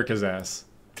 Right, America's ass.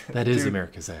 That is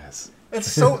America's ass.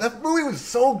 That movie was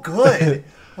so good.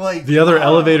 Like the other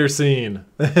elevator scene.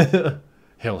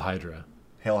 Hail Hydra.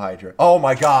 Hail Hydra. Oh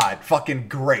my God, fucking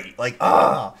great. Like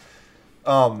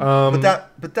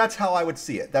but that's how I would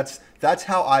see it. That's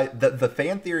how the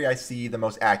fan theory I see the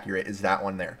most accurate is that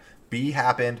one there. B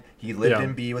happened. He lived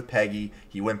in B with Peggy.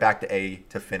 He went back to A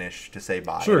to finish, to say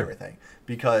bye and everything.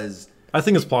 Because I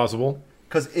think it's plausible.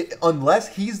 Because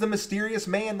unless he's the mysterious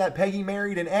man that Peggy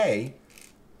married in A.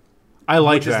 I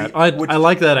like that. I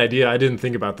like that idea. I didn't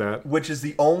think about that. Which is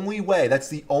the only way. That's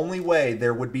the only way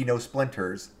there would be no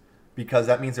Splinters. Because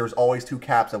that means there was always two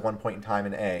Caps at one point in time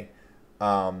in A.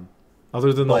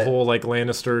 Other than the whole like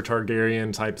Lannister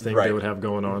Targaryen type thing they would have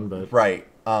going on, but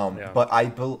but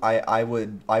I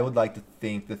would like to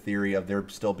think the theory of there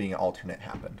still being an alternate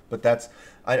happened, but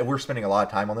we're spending a lot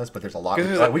of time on this, but there's a lot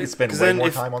we could spend way more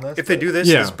time on this. If they do this,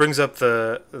 this brings up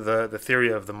the theory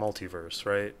of the multiverse,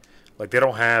 right? Like they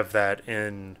don't have that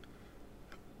in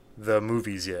the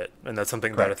movies yet, and that's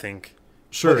something that I think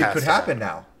it could happen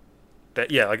now.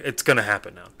 Like it's gonna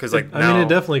happen now because now, I mean it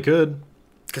definitely could.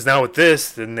 Because now with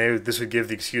this, then this would give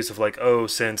the excuse of like, oh,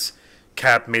 since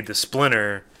Cap made the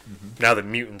Splinter, now the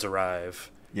mutants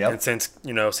arrive. Yep. And since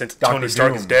Tony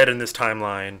Stark is dead in this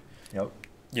timeline,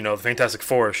 the Fantastic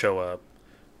Four show up.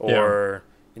 Or,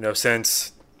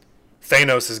 since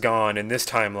Thanos is gone in this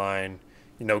timeline,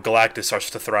 Galactus starts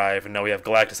to thrive, and now we have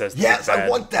Galactus as the Yes, bad I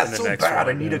want that so bad.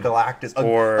 I need a Galactus.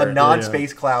 Or a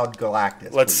non-space cloud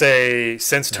Galactus. Let's say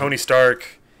since Tony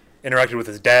Stark interacted with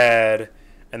his dad,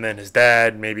 and then his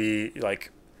dad maybe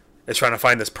is trying to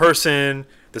find this person.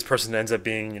 This person ends up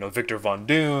being Victor Von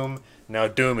Doom. Now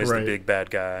Doom is the big bad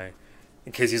guy,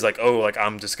 in case he's like, oh,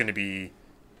 I'm just gonna be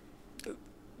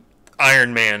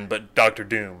Iron Man, but Doctor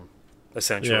Doom,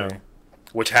 essentially,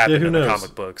 which happened in the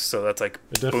comic books. So that's it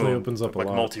definitely opens up a lot.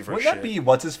 Multiverse. Wouldn't that be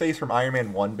what's his face from Iron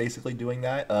Man 1 basically doing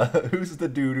that? Who's the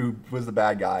dude who was the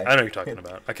bad guy? I know who you're talking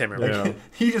about. I can't remember. Yeah.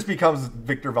 He just becomes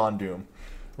Victor Von Doom.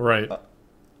 Right.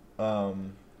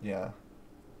 Yeah,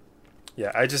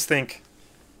 I just think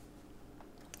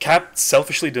Cap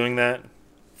selfishly doing that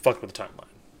fucked with the timeline.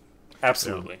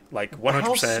 Absolutely.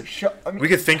 100%. We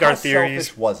could think our theories. How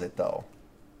selfish was it, though?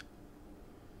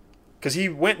 Because he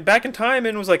went back in time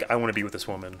and was like, I want to be with this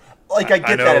woman. I get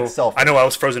that it's selfish. I know I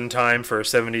was frozen in time for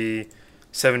 70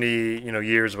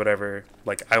 years, whatever.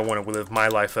 I want to live my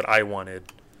life that I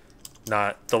wanted,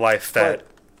 not the life that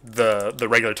the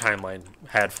regular timeline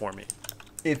had for me.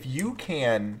 If you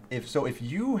had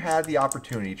the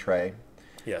opportunity, Trey,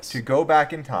 to go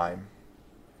back in time,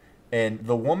 and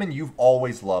the woman you've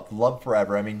always loved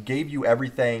forever, I mean, gave you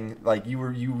everything,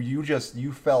 you're the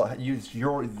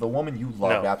woman you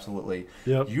loved, absolutely.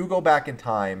 Yep. You go back in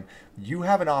time, you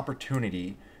have an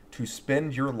opportunity to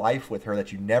spend your life with her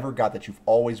that you never got, that you've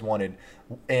always wanted,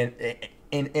 and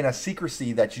in a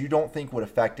secrecy that you don't think would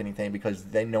affect anything because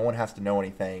no one has to know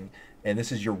anything. And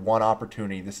this is your one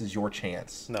opportunity. This is your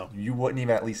chance. No. You wouldn't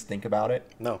even at least think about it?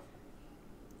 No.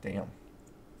 Damn.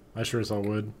 I sure as hell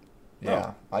would.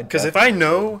 Yeah. Because if I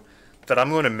know that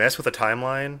I'm going to mess with a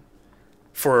timeline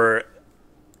for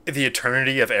the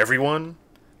eternity of everyone,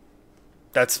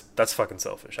 that's fucking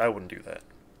selfish. I wouldn't do that.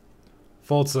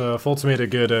 Fultz made a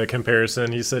good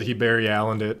comparison. He said he Barry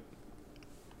Allen'd it.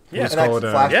 Yeah.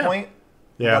 Flashpoint?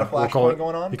 Yeah. Got a flashpoint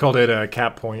going on? He called it a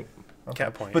Cap point.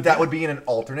 Cat point. But that would be in an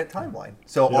alternate timeline.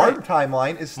 So Yeah. our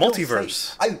timeline is still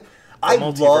Multiverse. safe. I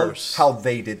love multiverse. how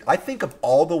they did. I think of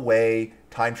all the way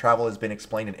time travel has been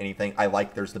explained in anything, I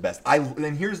like there's the best.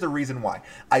 And here's the reason why.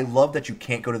 I love that you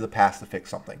can't go to the past to fix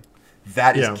something.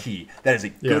 That is Yeah. key. That is a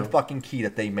good Yeah. fucking key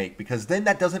that they make, because then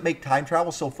that doesn't make time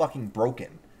travel so fucking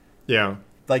broken. Yeah,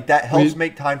 Like, that helps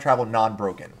make time travel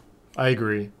non-broken. I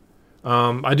agree.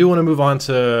 I do want to move on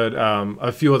to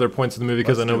a few other points of the movie,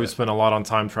 because I Let's know do we it. spent a lot on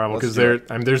time travel, Let's because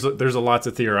do there's a lot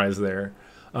to theorize there.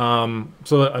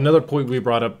 So another point we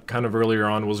brought up kind of earlier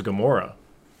on was Gamora.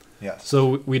 Yes.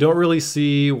 So we don't really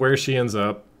see where she ends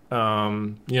up.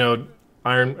 Tony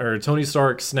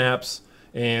Stark snaps,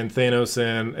 and Thanos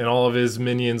and all of his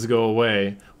minions go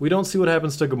away. We don't see what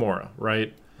happens to Gamora,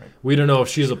 right? We don't know if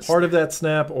she's a part of that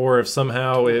snap, or if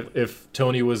somehow if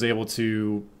Tony was able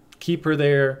to keep her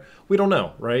there. We don't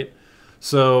know, right?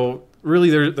 So really,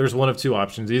 there's one of two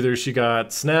options. Either she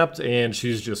got snapped and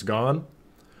she's just gone,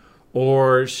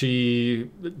 or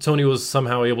Tony was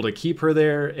somehow able to keep her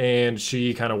there, and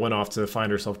she kind of went off to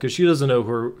find herself, because she doesn't know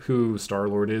who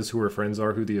Star-Lord is, who her friends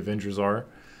are, who the Avengers are.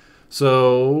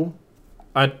 So,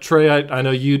 Trey, I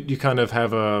know you kind of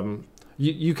have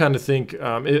you kind of think,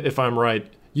 if I'm right,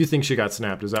 you think she got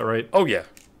snapped. Is that right? Oh yeah,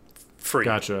 free.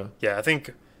 Gotcha. Yeah, I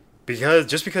think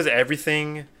because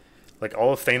everything, like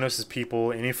all of Thanos'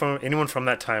 people, anyone from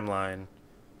that timeline,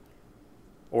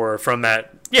 or from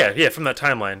that from that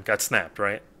timeline got snapped,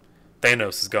 right?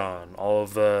 Thanos is gone. All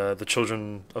of the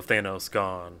children of Thanos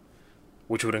gone,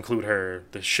 which would include her.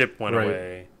 The ship went Right.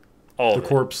 away. All The of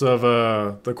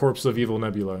it. corpse of Evil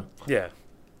Nebula. Yeah,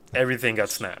 everything got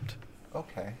snapped.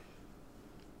 Okay.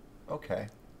 Okay.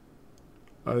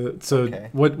 So Okay.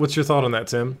 what's your thought on that,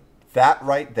 Tim? That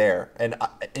right there, and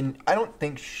I don't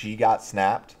think she got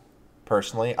snapped.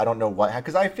 Personally, I don't know what,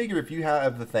 because I figure if you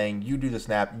have the thing, you do the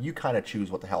snap, you kind of choose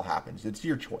what the hell happens. It's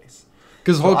your choice.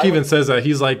 Because So Hulk I even would- says that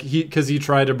because he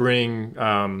tried to bring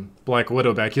Black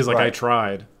Widow back. He's like, I Right.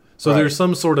 tried. So Right. there's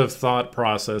some sort of thought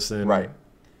process in Right.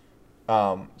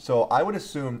 So I would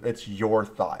assume it's your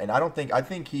thought, and I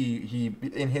think he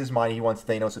in his mind he wants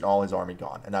Thanos and all his army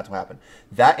gone, and that's what happened.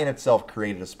 That in itself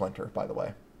created a splinter, by the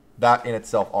way. That in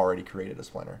itself already created a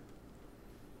splinter.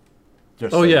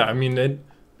 Just Oh so yeah, you I mean,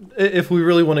 if we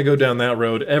really want to go down that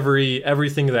road,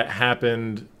 everything that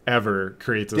happened ever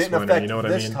creates a didn't splinter. affect You know what I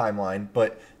this mean? timeline,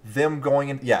 but them going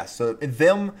in, so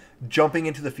them jumping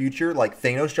into the future, like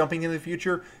Thanos jumping into the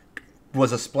future,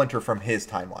 was a splinter from his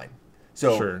timeline.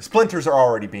 So Sure. splinters are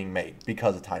already being made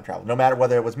because of time travel. No matter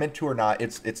whether it was meant to or not,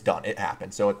 it's done. It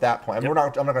happened. So at that point, I'm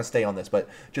not going to stay on this, but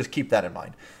just keep that in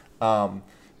mind.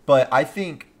 But I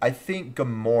think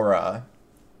Gamora.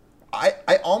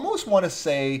 I almost want to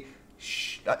say.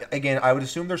 Again, I would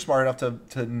assume they're smart enough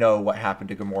to know what happened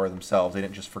to Gamora themselves. They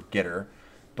didn't just forget her.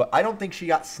 But I don't think she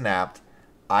got snapped.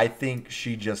 I think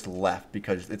she just left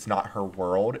because it's not her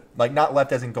world. Like, not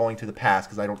left as in going to the past,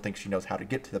 because I don't think she knows how to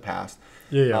get to the past.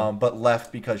 Yeah. But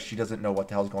left because she doesn't know what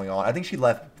the hell's going on. I think she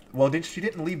left. Well, she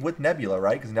didn't leave with Nebula,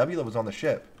 right? Because Nebula was on the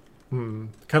ship. Kind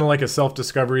of like a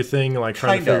self-discovery thing, like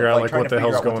trying to figure out like trying what to the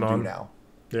figure hell's out what going to do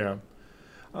on. now.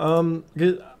 Yeah.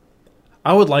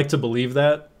 I would like to believe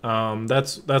that.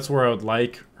 That's where I would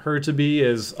like her to be,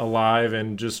 is alive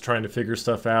and just trying to figure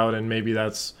stuff out, and maybe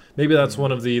that's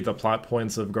one of the plot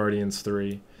points of Guardians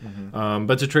 3.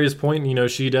 But to Trey's point,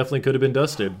 she definitely could have been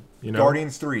dusted.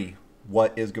 Guardians 3.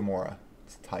 What is Gamora?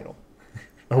 It's the title.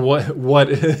 What what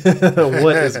is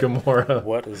Gamora?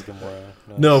 What is Gamora?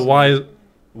 No, why is Gamora?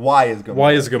 Why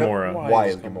is Gamora? Why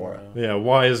is Gamora? Yeah,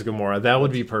 why is Gamora? That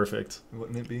would be perfect.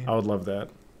 Wouldn't it be? I would love that.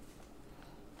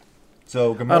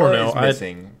 So I don't Gamora know. is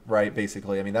missing, right?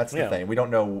 Basically, I mean that's the thing. We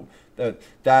don't know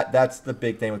that's the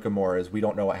big thing with Gamora is we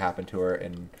don't know what happened to her,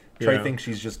 and Trey Yeah. thinks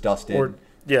she's just dusted. Or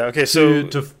Yeah. Okay. So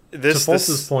to this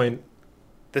Fultz's point,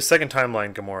 this second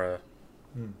timeline Gamora,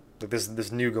 like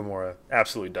this new Gamora,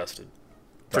 absolutely dusted,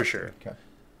 for Dusted, sure. Okay.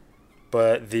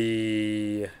 But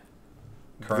the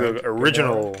Current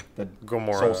original Gamora, the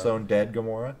Gamora, Soulstone dead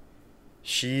Gamora.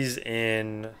 she's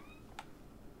in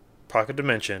Pocket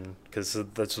Dimension, because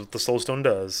that's what the Soulstone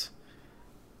does.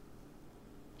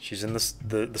 She's in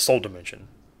the Soul Dimension,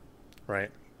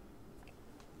 right?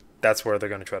 That's where they're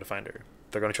going to try to find her.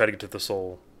 They're going to try to get to the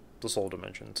Soul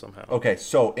Dimension somehow. Okay,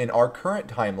 so in our current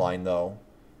timeline, though,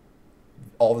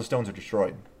 all the stones are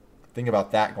destroyed. Think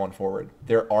about that going forward.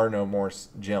 There are no more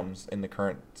gems in the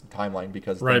current timeline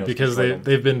because right? Thanos Because destroyed them.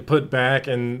 they've been put back,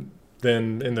 and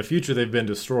then in the future they've been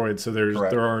destroyed. So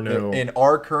Correct. there are no. In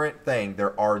our current thing,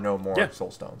 there are no more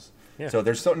soul stones. Yeah. So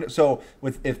there's so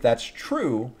if that's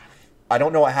true, I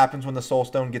don't know what happens when the soul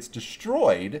stone gets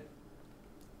destroyed,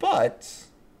 but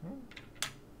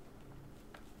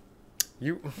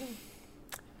You.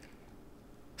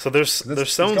 So there's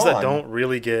stones that don't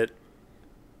really get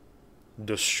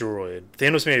destroyed.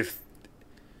 Thanos may have.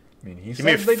 I mean,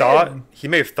 He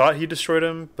may have thought he destroyed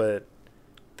him, but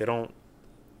they don't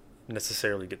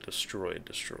necessarily get destroyed.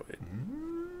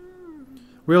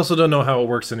 We also don't know how it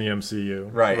works in the MCU.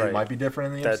 Right. Right. It might be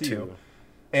different in the That MCU. too.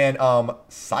 And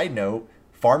side note,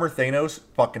 Farmer Thanos,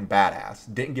 fucking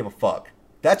badass. Didn't give a fuck.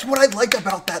 That's what I like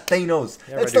about that Thanos.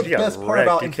 Yeah, That's right, the dude, he got best part wrecked.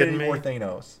 about You kidding Infinity War me?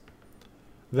 Thanos.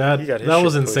 That He got his that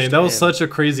was shit insane. pushed That was in. such a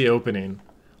crazy opening.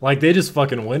 Like they just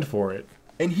fucking went for it.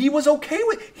 And he was okay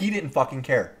with. He didn't fucking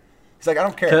care. He's like, I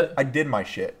don't care. Ca- I did my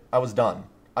shit. I was done.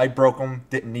 I broke them.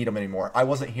 Didn't need them anymore. I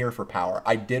wasn't here for power.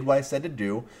 I did what I said to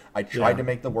do. I tried Yeah. to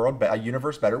make the world, a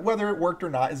universe better. Whether it worked or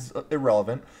not is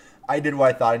irrelevant. I did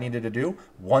what I thought I needed to do.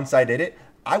 Once I did it,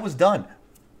 I was done.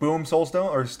 Boom, soul stone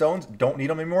or stones. Don't need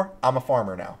them anymore. I'm a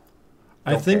farmer now.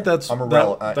 I Don't think care. that's I'm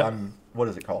I'm what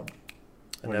is it called?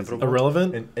 What is it? Inevitable.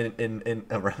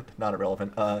 irrelevant. Not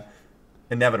irrelevant.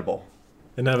 Inevitable.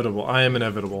 Inevitable. I am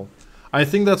inevitable. I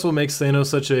think that's what makes Thanos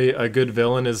such a good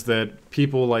villain is that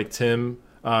people like Tim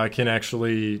can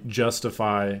actually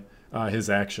justify his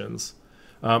actions,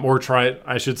 or try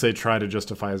to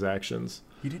justify his actions.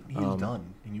 He didn't. He was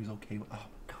done, and he was okay with. Oh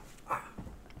god.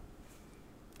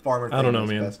 Farmer. Thanos, I don't know,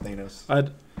 man. Best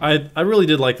Thanos. I really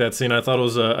did like that scene. I thought it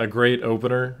was a great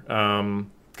opener.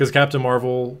 Because Captain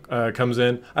Marvel comes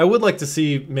in. I would like to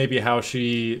see maybe how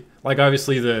she, like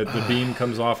obviously the beam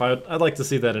comes off. I'd like to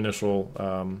see that initial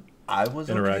I was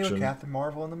okay interaction. with Captain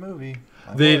Marvel in the movie.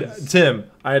 Tim,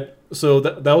 so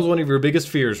that was one of your biggest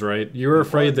fears, right? You were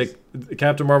afraid that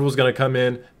Captain Marvel was going to come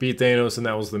in, beat Thanos, and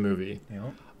that was the movie. You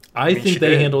know, I mean, think she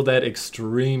they did. handled that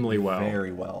extremely well.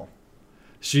 very well.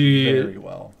 She Very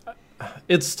well.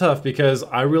 It's tough because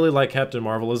I really like Captain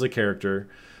Marvel as a character.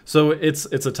 So it's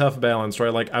a tough balance,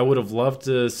 right? Like I would have loved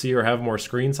to see her have more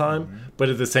screen time, but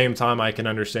at the same time I can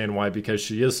understand why because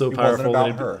she is so It powerful. wasn't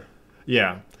and about her.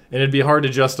 Yeah. And it'd be hard to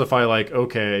justify like,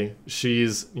 okay,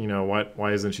 she's,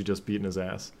 why isn't she just beating his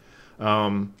ass?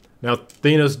 Now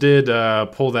Thanos did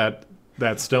pull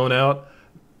that stone out.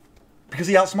 Because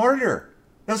he outsmarted her.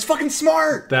 That was fucking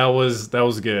smart. That was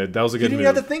good. That was a He good didn't move.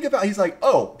 even have to think about it. He's like,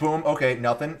 oh, boom, okay,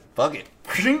 nothing. Fuck it.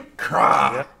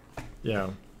 Yeah. Yeah.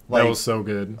 Like- that was so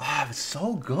good. Ah, it was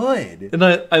so good. And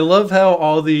I love how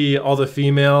all the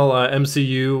female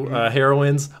MCU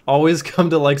heroines always come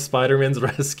to like Spider-Man's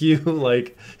rescue,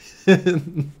 like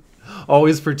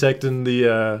always protecting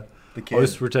The kid.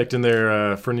 always protecting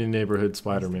their friendly neighborhood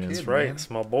Spider-Man. kid. That's right. Man. It's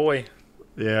my boy.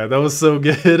 Yeah, that was so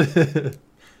good.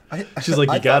 She's like,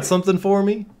 I "You got thought- something for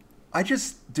me?"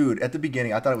 Dude, at the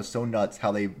beginning, I thought it was so nuts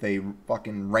how they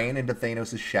fucking ran into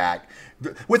Thanos' shack.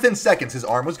 Within seconds, his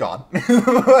arm was gone.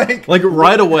 Like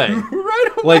right away. right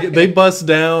away. Like they bust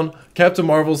down. Captain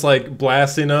Marvel's like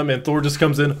blasting them, and Thor just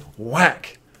comes in,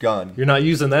 whack. Gun. You're not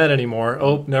using that anymore.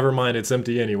 Oh, never mind. It's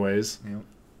empty anyways. Yep.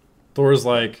 Thor's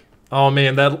like, oh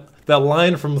man, that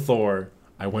line from Thor.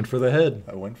 I went for the head.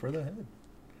 I went for the head.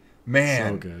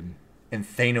 Man. So good. And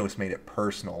Thanos made it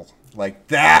personal. Like,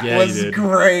 that Yeah, he was did.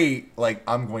 great. Like,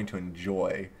 I'm going to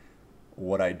enjoy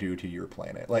what I do to your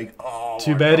planet. Like, oh,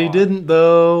 Too my bad he God. didn't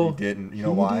though. He didn't. You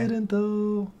know He why? didn't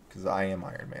though. Because I am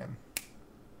Iron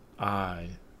Man.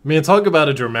 Man, talk about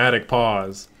a dramatic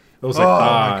pause. It was like, oh,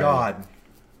 my God.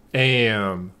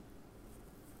 am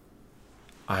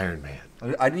Iron Man.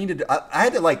 I needed to, I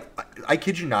had to, like, I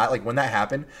kid you not, like, when that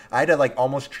happened, I had to, like,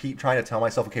 almost keep trying to tell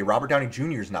myself, okay, Robert Downey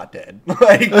Jr. is not dead.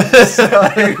 Like,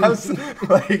 I was,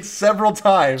 like, several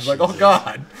times, like, oh,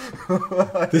 God.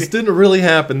 This didn't really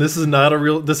happen. This is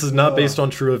not based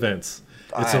on true events.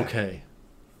 It's okay.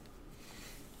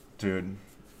 Dude.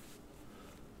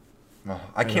 Oh,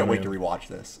 I can't wait to rewatch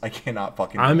this. I cannot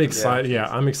fucking. I'm wait. excited. Yeah,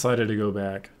 I'm excited to go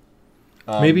back.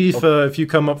 Maybe Maybe if you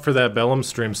come up for that Bellum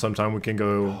stream sometime, we can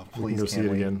go. We can go please, see can't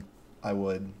it wait. again. I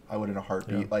would in a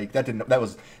heartbeat. Yeah. Like that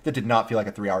did not feel like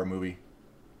a 3-hour movie.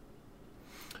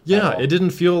 Yeah, all. it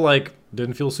didn't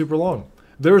feel super long.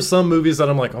 There were some movies that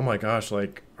I'm like, oh my gosh,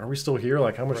 like, are we still here?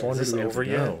 Like, how much Right, longer is do we this have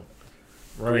to over go?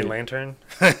 Green Right, Lantern.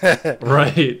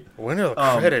 right. When are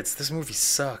the credits? This movie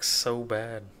sucks so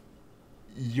bad.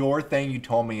 Your thing you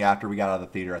told me after we got out of the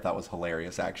theater, I thought was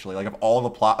hilarious. Actually, like of all the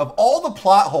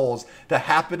plot holes that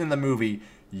happened in the movie,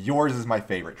 yours is my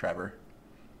favorite, Trevor.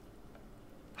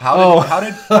 How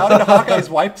did Hawkeye's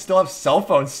wife still have cell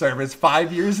phone service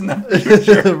 5 years in the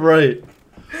future? Right.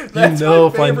 That's my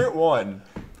favorite one.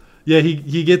 Yeah,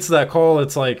 he gets that call.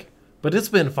 It's like, but it's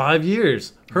been 5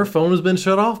 years. Her phone has been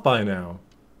shut off by now.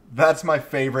 That's my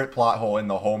favorite plot hole in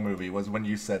the whole movie was when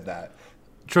you said that.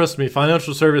 Trust me,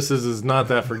 financial services is not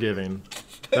that forgiving.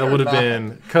 That would have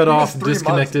been cut You off, missed 3 months,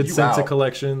 disconnected, you sent to out.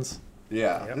 collections.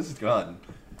 Yeah, Yep. this is done.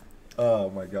 Oh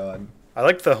my god. I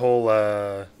like the whole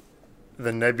the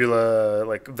Nebula,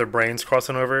 like their brains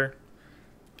crossing over.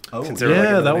 Oh, Since they were, like,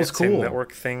 yeah, in that the was same cool.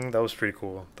 network thing. That was pretty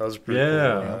cool. That was pretty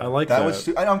Yeah, cool. I like that that. was.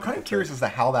 I'm kind of curious as to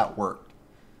how that worked.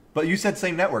 But you said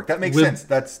same network. That makes Wib- sense.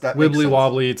 That makes Wibbly sense.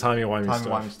 wobbly, timey-wimey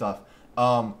Timey-wimey stuff.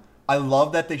 stuff. I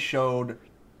love that they showed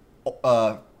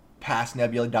past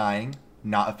Nebula dying,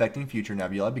 not affecting future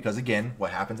Nebula, because again,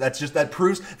 what happens?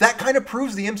 That kind of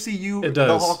proves the MCU, It the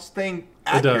does. Hawks thing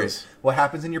accurate. does. What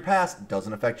happens in your past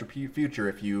doesn't affect your future.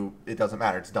 It doesn't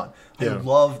matter. It's done. I Yeah.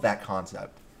 love that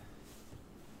concept.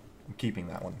 I'm keeping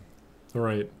that one.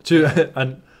 Right.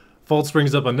 And Fultz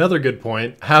brings up another good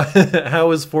point. How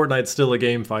is Fortnite still a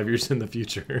game 5 years in the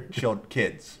future?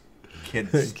 Kids,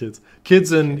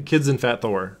 kids and Fat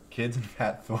Thor. kids, and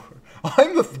Fat Thor.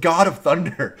 I'm the god of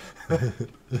thunder.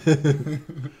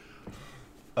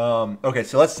 Okay,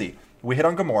 so let's see. We hit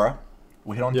on Gamora.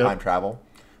 We hit on Yep. time travel.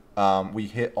 We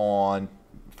hit on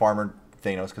Farmer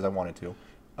Thanos because I wanted to.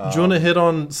 Do you want to hit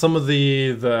on some of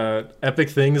the epic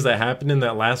things that happened in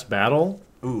that last battle?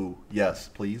 Ooh, yes,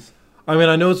 please. I mean,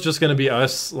 I know it's just going to be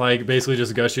us, like, basically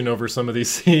just gushing over some of these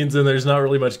scenes, and there's not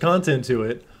really much content to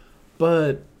it,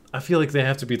 but I feel like they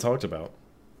have to be talked about.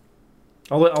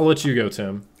 I'll let you go,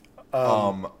 Tim.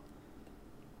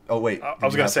 Oh wait, I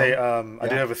was gonna say I Yeah.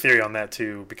 do have a theory on that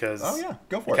too, because Oh yeah,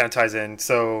 go it for kind it. of ties in.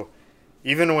 So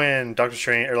even when Doctor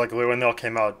Strange, or like when they all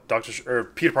came out,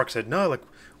 Peter Parker said, "No, like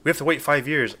we have to wait 5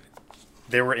 years."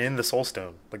 They were in the Soul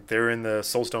Stone, like they were in the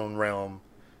Soul Stone realm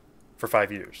for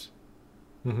 5 years.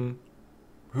 Mm-hmm.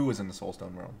 Who was in the Soul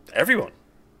Stone realm? Everyone,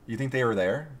 You think they were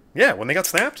there? yeah, when they got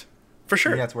snapped, for You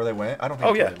sure. think that's where they went? I don't think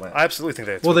Oh that's yeah, where they went. I absolutely think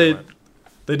that's Well, where they went.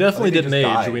 definitely I think they didn't just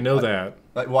age. died. We know that.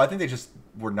 Well, I think they just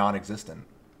were non-existent.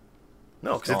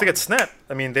 No, because if they get snapped,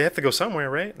 I mean, they have to go somewhere,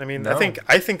 right? I mean, No.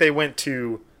 I think they went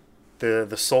to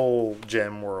the Soul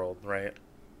Gem world, right?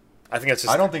 I think that's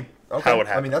just I don't think. Okay. how it I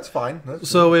happened. mean, that's fine.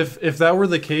 So if that were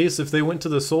the case, if they went to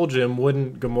the Soul Gem,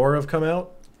 wouldn't Gamora have come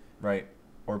out? Right.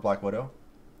 Or Black Widow.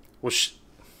 well,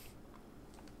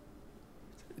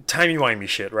 timey-wimey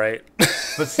shit, right?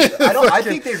 But see, I don't. I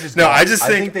think they're just. No, not- I just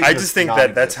think they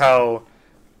that that's non-existent. how,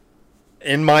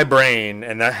 in my brain,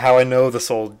 and that how I know the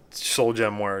Soul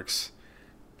Gem works.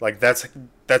 Like that's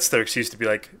their excuse to be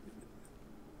like,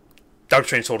 Doctor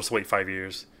Strange told us to wait 5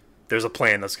 years. There's a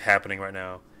plan that's happening right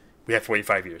now. We have to wait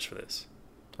 5 years for this,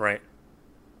 right?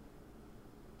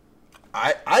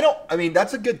 I don't. I mean,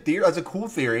 that's a good theory. That's a cool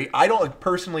theory. I don't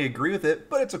personally agree with it,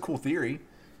 but it's a cool theory.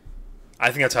 I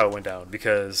think that's how it went down,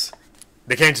 because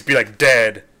they can't just be like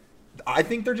dead I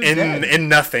think they're just dead. in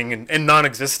nothing and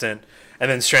non-existent,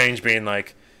 and then Strange being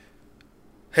like,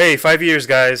 "Hey, 5 years,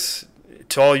 guys.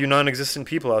 To all you non-existent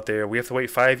people out there, we have to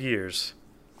wait 5 years."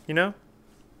 You know,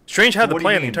 Strange had the What do you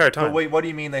plan the mean? entire But time. wait, what do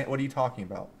you mean? What are you talking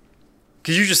about?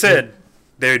 Because you just said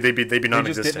they'd be They just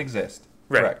non-existent. didn't exist.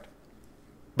 Right. Correct.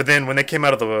 But then when they came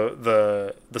out of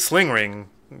the sling ring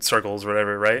circles or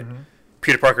whatever, right? Mm-hmm.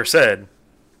 Peter Parker said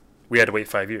we had to wait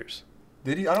 5 years.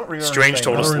 Did he? I don't remember. Strange him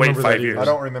told saying us I to don't wait remember that 5 years. either. I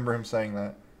don't remember him saying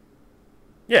that.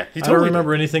 Yeah, he I totally don't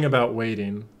remember did. anything about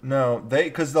waiting. No,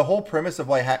 because the whole premise of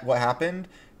what happened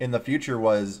in the future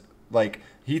was like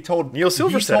he told Neil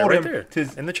Silver he said it told right him there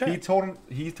to, in the chat. He told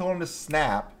him to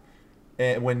snap,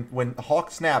 and when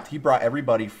Hawk snapped, he brought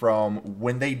everybody from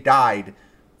when they died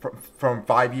from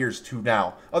 5 years to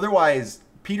now. Otherwise,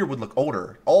 Peter would look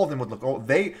older. All of them would look old.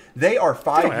 They are don't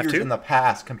 5 have years to. in the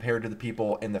past compared to the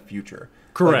people in the future.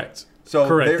 Correct. So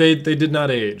correct. they're- They did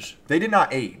not age. They did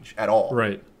not age at all.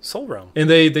 Right. Soul Realm. And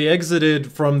they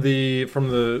exited from the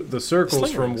circles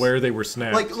Sling from rings. where they were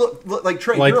snapped. Like look, like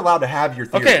Trey, Like- you're allowed to have your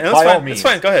theory. Okay, that's by fine. all means. It's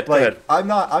fine. Go ahead. Go Like, ahead. I'm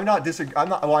not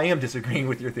well, I am disagreeing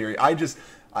with your theory.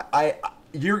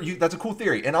 That's a cool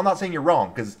theory, and I'm not saying you're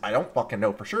wrong because I don't fucking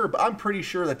know for sure. But I'm pretty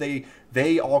sure that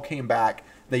they all came back.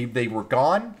 They were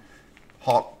gone.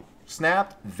 Hawk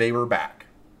snapped. They were back.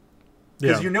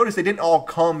 Because Yeah. you notice they didn't all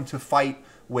come to fight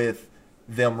with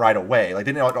them right away. Like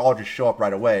they didn't all just show up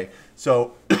right away.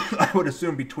 So I would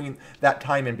assume between that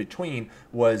time in between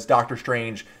was Doctor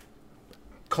Strange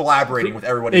collaborating with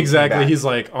everybody. who came Exactly. back. He's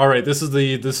like, all right, this is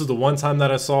the one time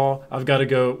that I saw. I've got to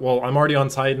go. Well, I'm already on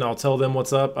Titan. I'll tell them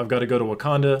what's up. I've got to go to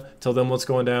Wakanda. Tell them what's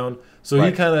going down. So he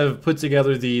Right. kind of put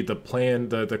together the plan,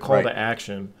 the call Right. to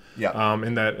action. Yeah.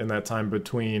 In that time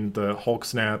between the Hulk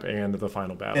snap and the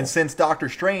final battle. And since Doctor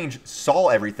Strange saw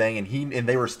everything and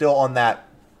they were still on that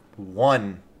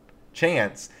one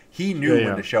chance, he knew Yeah, when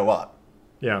yeah. to show up.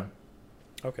 yeah.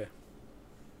 Okay.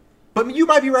 But you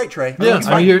might be right, Trey. Yeah, You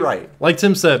might be you're right. Like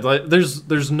Tim said, like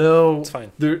there's no It's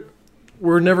fine.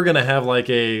 we're never gonna have like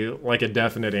a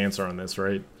definite answer on this,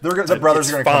 right? The brothers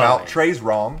are gonna come out. Trey's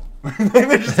wrong.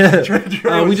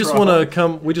 We just want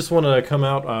to come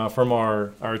out from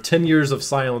our 10 years of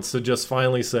silence to just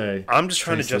finally say. I'm just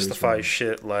trying to justify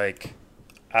shit like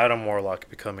Adam Warlock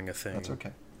becoming a thing. That's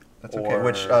okay. That's okay.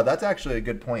 Which that's actually a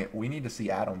good point. We need to see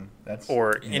Adam.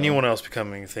 Or anyone else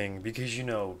becoming a thing, because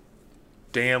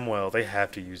damn well they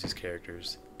have to use these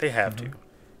characters. They have to.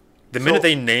 The minute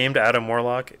they named Adam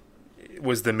Warlock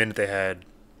was the minute they had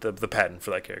the patent for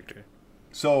that character.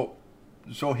 So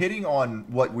hitting on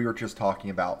what we were just talking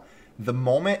about, the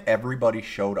moment everybody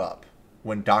showed up,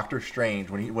 when Doctor Strange,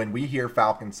 when we hear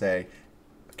Falcon say,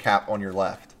 "Cap on your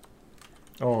left,"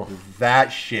 that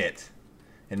shit,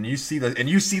 and you see the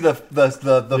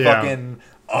fucking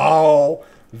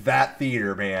that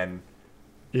theater, man.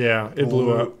 Yeah, it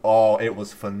blew up. Oh, it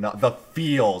was phenomenal. The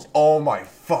feels. Oh my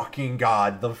fucking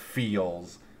god, the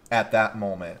feels at that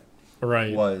moment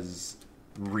was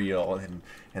real.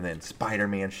 And then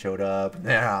Spider-Man showed up.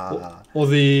 Well,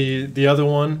 the other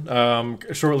one,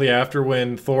 shortly after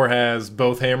when Thor has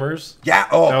both hammers. Yeah.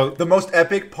 Oh, the most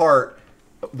epic part.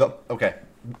 The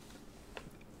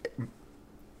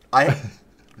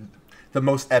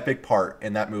most epic part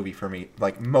in that movie for me,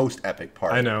 like most epic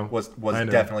part, was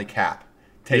definitely Cap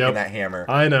taking that hammer.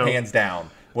 I know, hands down.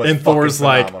 And Thor's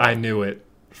phenomenal. Like, I knew it.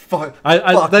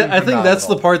 I think that's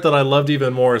the part that I loved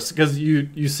even more, because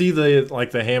you see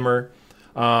the hammer.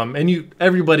 And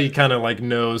everybody kind of like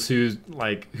knows who's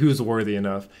worthy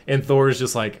enough, and Thor's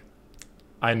just like,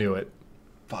 I knew it.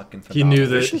 Fucking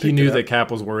phenomenal. He knew that Cap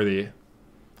was worthy.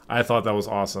 I thought that was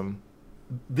awesome.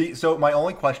 So my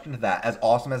only question to that, as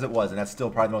awesome as it was, and that's still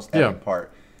probably the most epic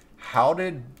part, how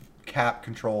did Cap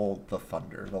control the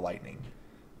thunder, the lightning?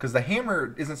 Because the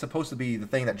hammer isn't supposed to be the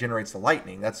thing that generates the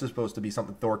lightning. That's supposed to be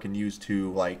something Thor can use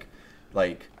to like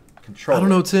control. I don't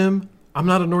know, Tim. I'm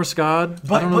not a Norse god.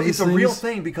 But it's a real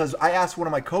thing, because I asked one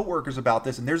of my coworkers about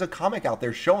this, and there's a comic out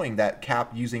there showing that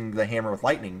Cap using the hammer with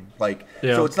lightning.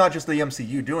 So it's not just the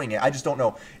MCU doing it. I just don't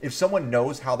know. If someone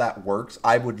knows how that works,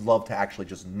 I would love to actually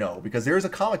just know, because there is a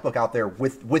comic book out there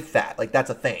with that. Like, that's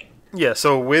a thing. Yeah,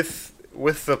 so with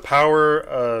the power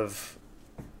of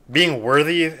being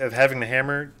worthy of having the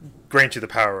hammer, grant you the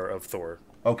power of Thor.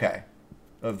 Okay.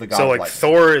 Of the god. So, like,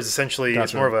 Thor is essentially,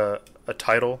 it's more of a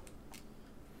title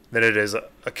than it is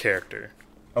a character.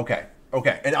 Okay,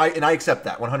 and I accept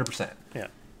that 100%. Yeah,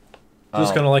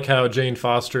 just kind of like how Jane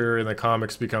Foster in the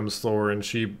comics becomes Thor, and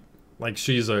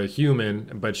she's a human,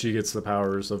 but she gets the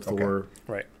powers of Thor.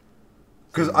 Right.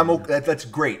 Because that's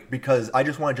great, because I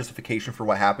just want a justification for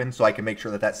what happened, so I can make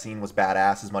sure that scene was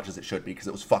badass as much as it should be, because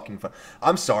it was fucking fun.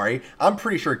 I'm sorry, I'm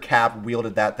pretty sure Cap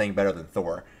wielded that thing better than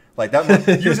Thor. Like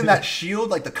that, using that shield,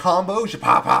 like the combos,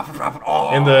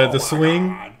 and the swing.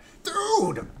 God.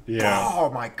 Dude! Yeah.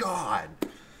 Oh my god!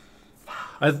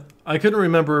 I couldn't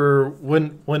remember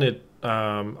when it.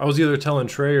 I was either telling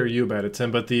Trey or you about it, Tim.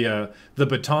 But the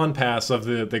baton pass of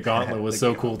the gauntlet was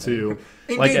so cool too.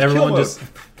 Like everyone just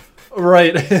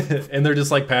right, and they're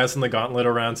just like passing the gauntlet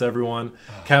around to everyone.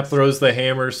 Cap throws the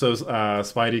hammer so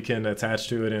Spidey can attach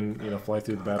to it and fly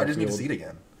through the battlefield. I just need to see it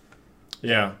again.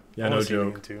 Yeah, no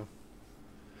joke.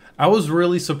 I was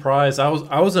really surprised. I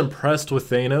was impressed with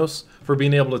Thanos for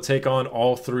being able to take on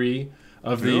all three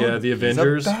of the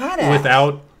Avengers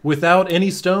without any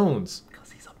stones.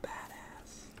 Because he's a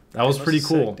badass. That was pretty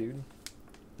cool. Sick, dude.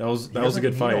 That was a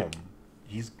good fight.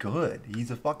 He's good.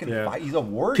 He's a fucking fight. He's a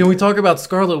warrior. Can we talk about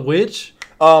Scarlet Witch?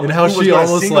 And how she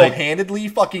almost single-handedly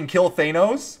fucking kill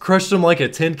Thanos? Crushed him like a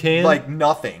tin can? Like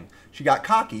nothing. She got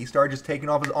cocky, started just taking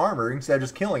off his armor instead of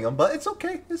just killing him. But it's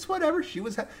okay. It's whatever. She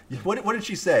was. What did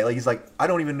she say? Like, he's like, I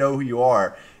don't even know who you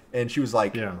are. And she was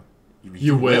like, yeah.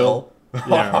 You will.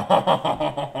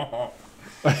 Yeah.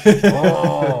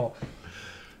 Oh.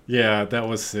 Yeah, that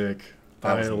was sick.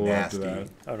 That was nasty. That.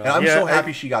 And I'm so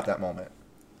happy she got that moment.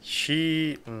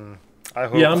 I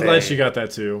hope. Yeah, I'm glad she got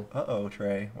that too. Uh-oh,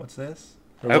 Trey. What's this?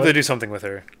 I hope they do something with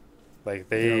her. Like,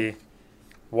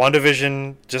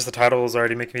 WandaVision, just the title is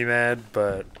already making me mad,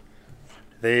 but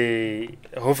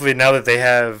hopefully now that they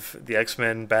have the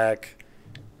X-Men back,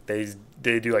 they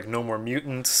do like No More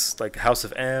Mutants, like House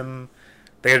of M.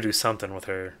 They gotta do something with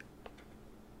her.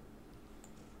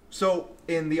 So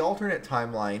in the alternate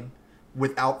timeline,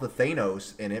 without the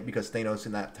Thanos in it, because Thanos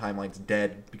in that timeline's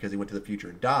dead because he went to the future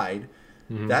and died,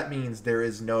 that means there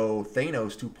is no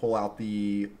Thanos to pull out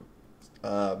the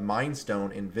Mind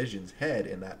Stone in Vision's head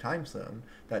in that time zone,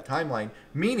 that timeline.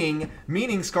 Meaning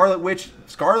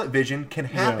Scarlet Vision can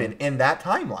happen in that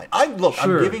timeline. I'm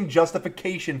giving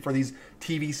justification for these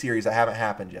TV series that haven't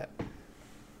happened yet.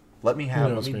 Let me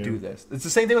do this. It's the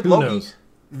same thing with Loki. Knows?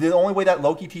 The only way that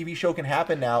Loki TV show can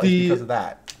happen now is because of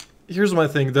that. Here's my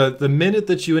thing: the minute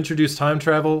that you introduce time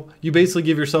travel, you basically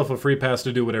give yourself a free pass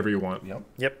to do whatever you want.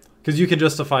 Yep. Because you can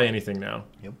justify anything now.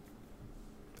 Yep.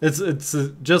 It's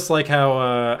just like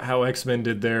how X-Men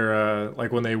did their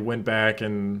like when they went back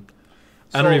and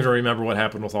I don't even remember what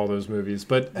happened with all those movies,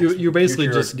 but you're basically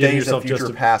just giving yourself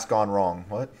future past gone wrong.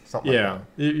 What? Something yeah, like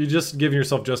you're just giving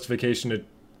yourself justification to,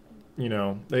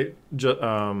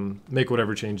 make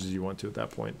whatever changes you want to at that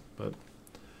point. But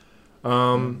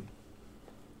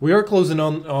we are closing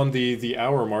on the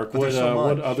hour mark. But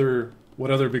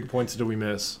What other big points did we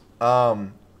miss? I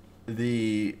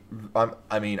mean,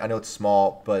 I know it's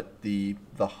small, but the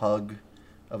hug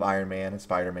of Iron Man and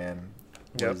Spider-Man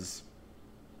was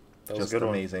just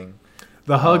amazing.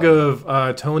 The hug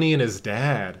of Tony and his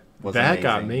dad. That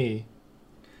got me.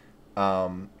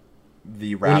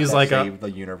 The rap he's that like saved the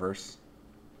universe.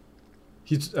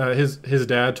 He's his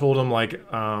dad told him like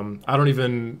I haven't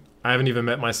even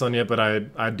met my son yet, but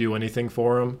I'd do anything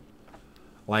for him.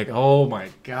 Like, oh my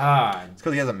god. It's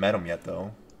because he hasn't met him yet,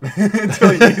 though.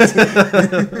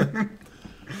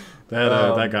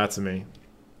 That got to me.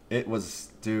 It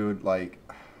was, dude, like,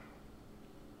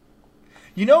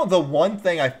 the one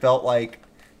thing I felt like,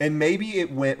 and maybe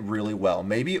it went really well,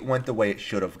 maybe it went the way it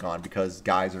should have gone because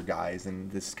guys are guys, and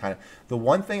this kind of the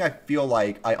one thing I feel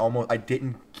like I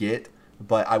didn't get,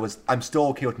 but I'm still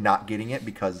okay with not getting it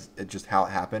because it's just how it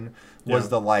happened was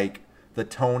the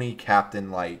Tony Captain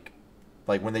like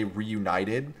when they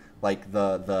reunited, like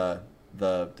the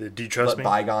do you trust me?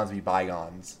 Bygones be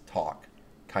bygones talk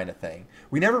kind of thing.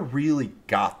 We never really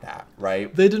got that,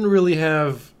 right? They didn't really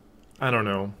have, I don't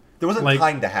know. There wasn't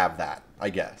time to have that, I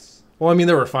guess. Well, I mean,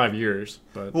 there were 5 years,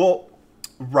 but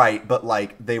right, but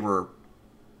like they were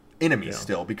enemies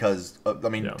still because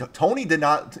Tony did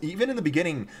not, even in the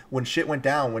beginning when shit went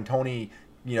down, when Tony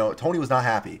was not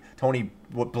happy. Tony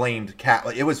blamed Cap.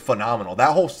 Like, it was phenomenal.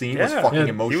 That whole scene was fucking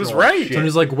emotional. He was right. Shit.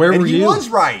 Tony's like, where were you? He was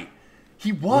right.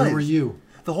 He was. Where were you?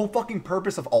 The whole fucking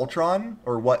purpose of Ultron,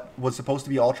 or what was supposed to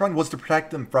be Ultron, was to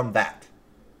protect them from that.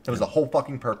 That was the whole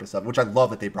fucking purpose of it, which I love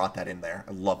that they brought that in there.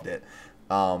 I loved it.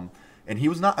 And he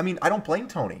was not, I mean, I don't blame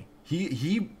Tony.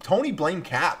 Tony blamed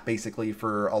Cap, basically,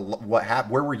 for what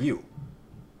happened. Where were you?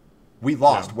 We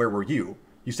lost. Yeah. Where were you?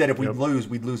 You said if we'd lose,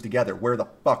 we'd lose together. Where the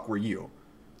fuck were you?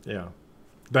 Yeah.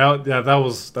 That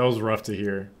was rough to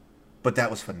hear. But that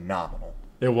was phenomenal.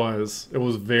 It was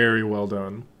very well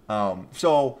done.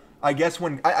 So I guess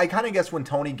I kind of guess when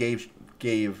Tony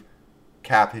gave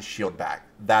Cap his shield back,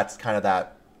 that's kind of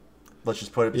that. Let's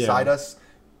just put it beside us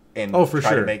and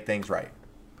try to make things right.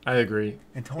 I agree.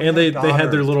 And they had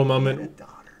their little moment.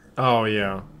 Oh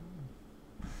yeah,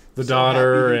 the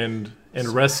daughter and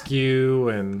rescue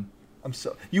and.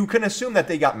 You can assume that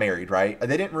they got married, right?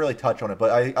 They didn't really touch on it, but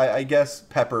I guess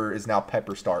Pepper is now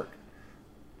Pepper Stark.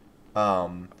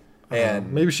 And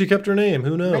maybe she kept her name.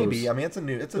 Who knows? Maybe. I mean, it's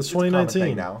 2019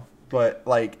 thing now. But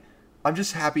like, I'm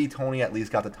just happy Tony at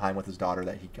least got the time with his daughter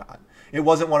that he got. It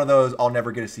wasn't one of those I'll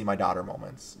never get to see my daughter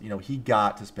moments. He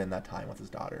got to spend that time with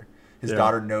his daughter. His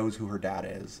daughter knows who her dad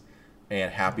is,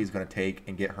 and Happy's going to take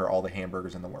and get her all the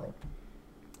hamburgers in the world.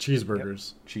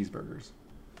 Cheeseburgers. Yep. Cheeseburgers.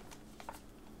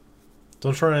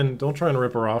 Don't try and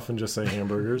rip her off and just say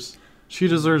hamburgers. She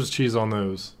deserves cheese on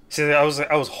those. See, I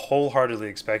was wholeheartedly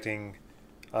expecting,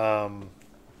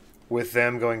 with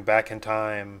them going back in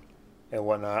time and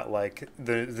whatnot, like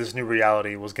this new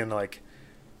reality was gonna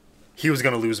he was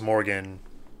gonna lose Morgan,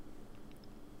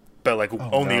 but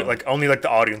only the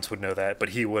audience would know that, but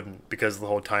he wouldn't because of the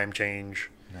whole time change.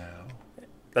 No.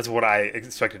 That's what I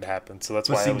expected to happen. So that's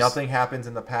why. Nothing happens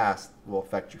in the past will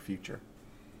affect your future.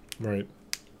 Right.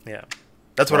 Yeah.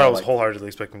 That's what I was wholeheartedly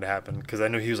expecting to happen because I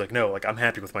knew he was like, no, I'm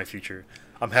happy with my future.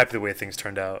 I'm happy the way things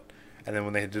turned out. And then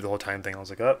when they did the whole time thing, I was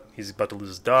like, oh, he's about to lose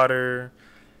his daughter,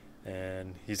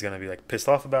 and he's gonna be pissed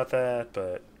off about that.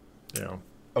 But yeah.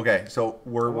 Okay, so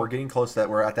we're getting close to that.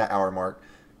 We're at that hour mark.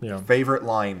 Yeah. Favorite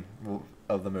line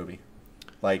of the movie,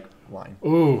 line.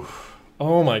 Ooh.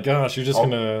 Oh my gosh, you're just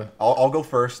gonna. I'll go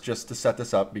first just to set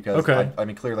this up because I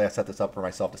mean clearly I set this up for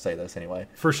myself to say this anyway.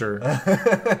 For sure.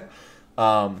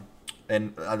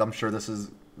 And I'm sure this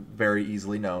is very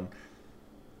easily known.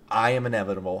 I am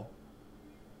inevitable.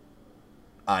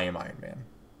 I am Iron Man.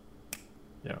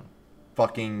 Yeah.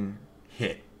 Fucking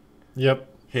hit. Yep.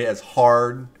 Hit as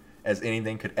hard as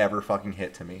anything could ever fucking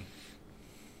hit to me.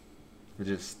 It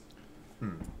just,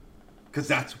 because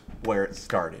that's where it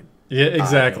started. Yeah,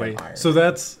 exactly. So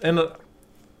that's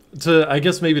I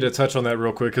guess maybe to touch on that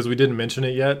real quick because we didn't mention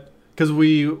it yet. Because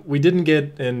we didn't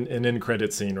get an end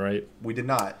credit scene, right? We did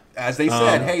not. As they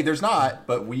said, hey, there's not,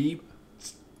 but we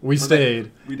We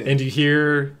stayed. We did. And you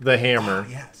hear the hammer. Oh,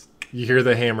 yes. You hear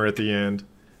the hammer at the end.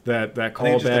 That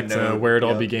call just a back to note. where it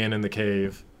all Yep. began in the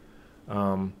cave.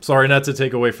 Sorry, not to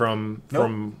take away from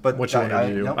but what you wanted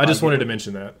to do. nope, I just I wanted get to it.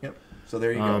 mention that. Yep. So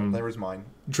there you go. There was mine.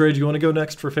 Trey, do you want to go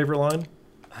next for favorite line?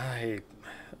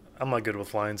 I'm not good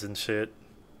with lines and shit.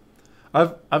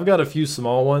 I've got a few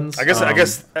small ones. I guess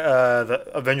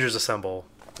the Avengers Assemble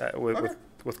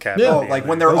with Cap. Yeah. Oh, at the like end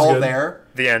when there. they're That was all good. there.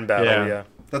 The end battle. Yeah. Yeah.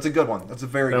 That's a good one. That's a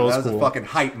very That good. was That was cool. a fucking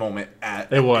hype moment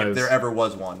at. It was. If there ever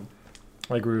was one.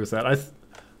 I agree with that.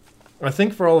 I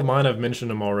think for all of mine, I've mentioned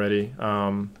them already.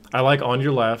 I like On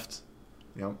Your Left.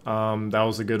 Yep. That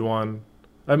was a good one.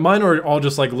 Mine are all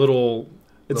just like little.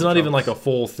 It's Little not even chunks. like a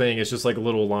full thing. It's just like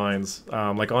little lines.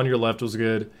 Like On Your Left was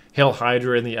good. Hail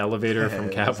Hydra in the elevator from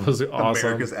Cap was awesome.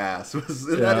 America's ass. Yeah,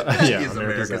 that yeah, is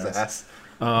America's America's ass.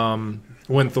 ass.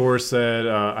 When Thor said,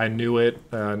 "I knew it,"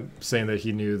 saying that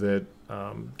he knew that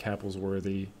Cap was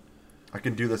worthy. I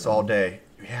can do this all day.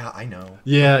 Yeah, I know.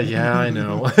 Yeah, I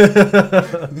know.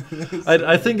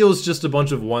 I think it was just a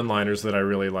bunch of one-liners that I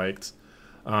really liked.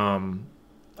 I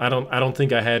don't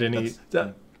think I had any.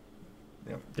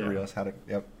 Yep. Yeah. Rios had it.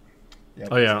 Yep.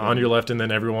 Oh yeah, On Your Left and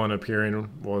then everyone appearing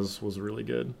was really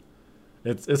good.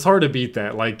 It's hard to beat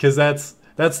that, like, because that's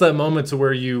that moment to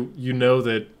where you know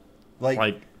that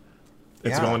like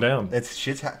it's yeah, going down. It's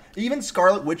shit's even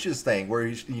Scarlet Witch's thing where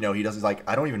he does. He's like,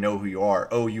 I don't even know who you are.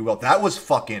 Oh, you will. That was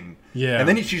fucking. Yeah. And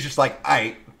then she's just like,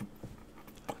 fuck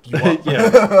you up.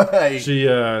 Yeah. Like, She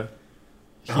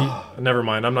never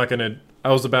mind. I'm not gonna.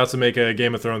 I was about to make a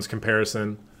Game of Thrones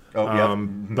comparison. Oh, yep.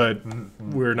 But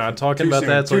we're not talking Too about soon,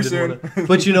 that, so I too didn't soon. want to.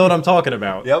 But you know what I'm talking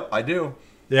about. Yep, I do.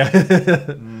 Yeah.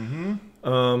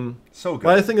 So good.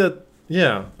 But I think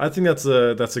that's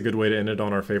a good way to end it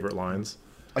on our favorite lines.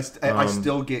 I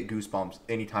still get goosebumps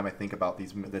anytime I think about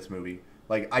this movie.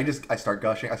 Like I start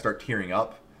gushing, I start tearing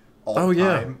up all the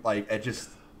time. Like it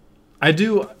just. I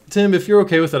do, Tim. If you're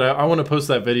okay with it, I want to post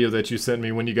that video that you sent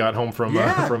me when you got home from Go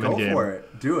Endgame. for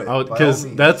it. Do it.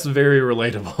 Because that's very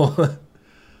relatable.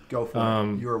 Go for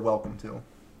it. You are welcome to.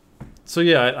 So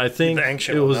yeah, I think The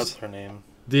ancient it one, was that's her name.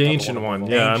 the Not ancient the one.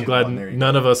 above Yeah, all. I'm Ancient glad one, there you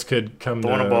none go. of us could come The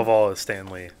to. one above all is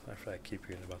Stanley. I keep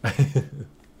hearing about that.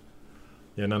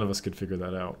 Yeah, none of us could figure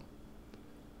that out.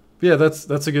 But yeah, that's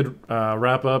a good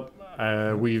wrap up.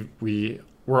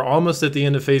 We're almost at the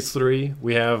end of Phase 3.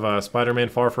 We have Spider-Man: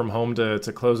 Far From Home to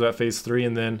close out Phase 3,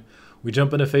 and then we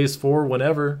jump into Phase 4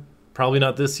 whenever. Probably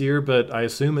not this year, but I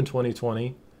assume in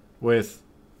 2020 with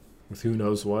who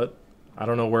knows what. I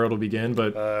don't know where it'll begin,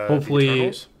 but hopefully. The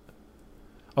Eternals?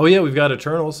 Oh yeah, we've got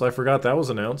Eternals. I forgot that was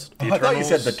announced. I thought you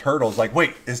said the Turtles. Like,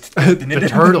 wait, is The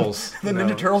Turtles. The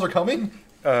Ninja Turtles are coming?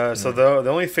 So the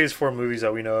only Phase 4 movies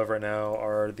that we know of right now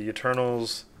are the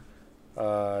Eternals,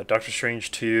 Doctor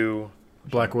Strange 2,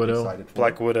 Black Widow, Excited for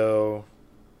Black it. Widow.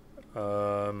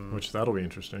 which that'll be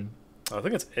interesting. I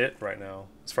think it's it right now,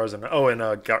 as far as I know. Oh,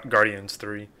 and Guardians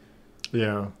 3. Yeah,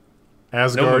 No Moon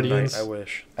Knight, Asgardians. I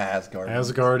wish. Asgard.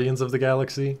 Asgardians of the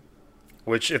Galaxy.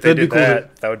 Which, if they That'd be did cool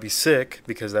that would be sick,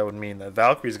 because that would mean that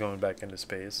Valkyrie's going back into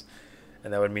space.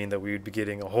 And that would mean that we would be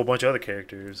getting a whole bunch of other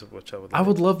characters, which I would like. I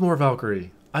would love more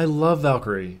Valkyrie. I love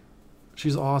Valkyrie.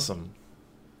 She's awesome.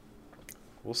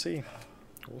 We'll see.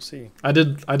 We'll see. I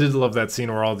did love that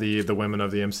scene where all the women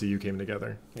of the MCU came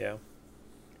together. Yeah.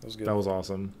 That was good. That was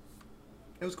awesome.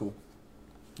 It was cool.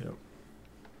 Yep.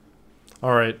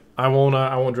 All right, I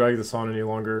won't drag this on any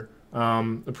longer.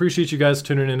 Appreciate you guys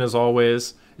tuning in as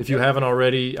always. If you haven't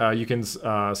already, you can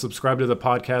subscribe to the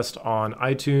podcast on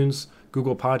iTunes,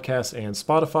 Google Podcasts, and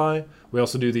Spotify. We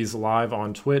also do these live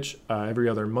on Twitch every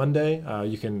other Monday.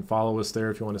 You can follow us there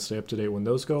if you want to stay up to date when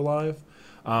those go live.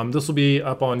 This will be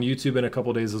up on YouTube in a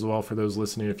couple days as well for those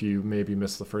listening if you maybe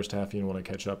missed the first half and you want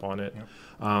to catch up on it.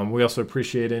 Yep. We also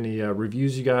appreciate any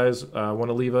reviews you guys want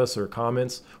to leave us or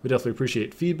comments. We definitely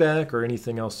appreciate feedback or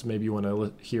anything else maybe you want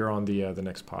to hear on the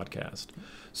next podcast.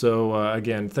 So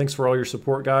again, thanks for all your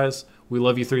support, guys. We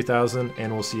love you 3000,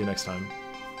 and we'll see you next time.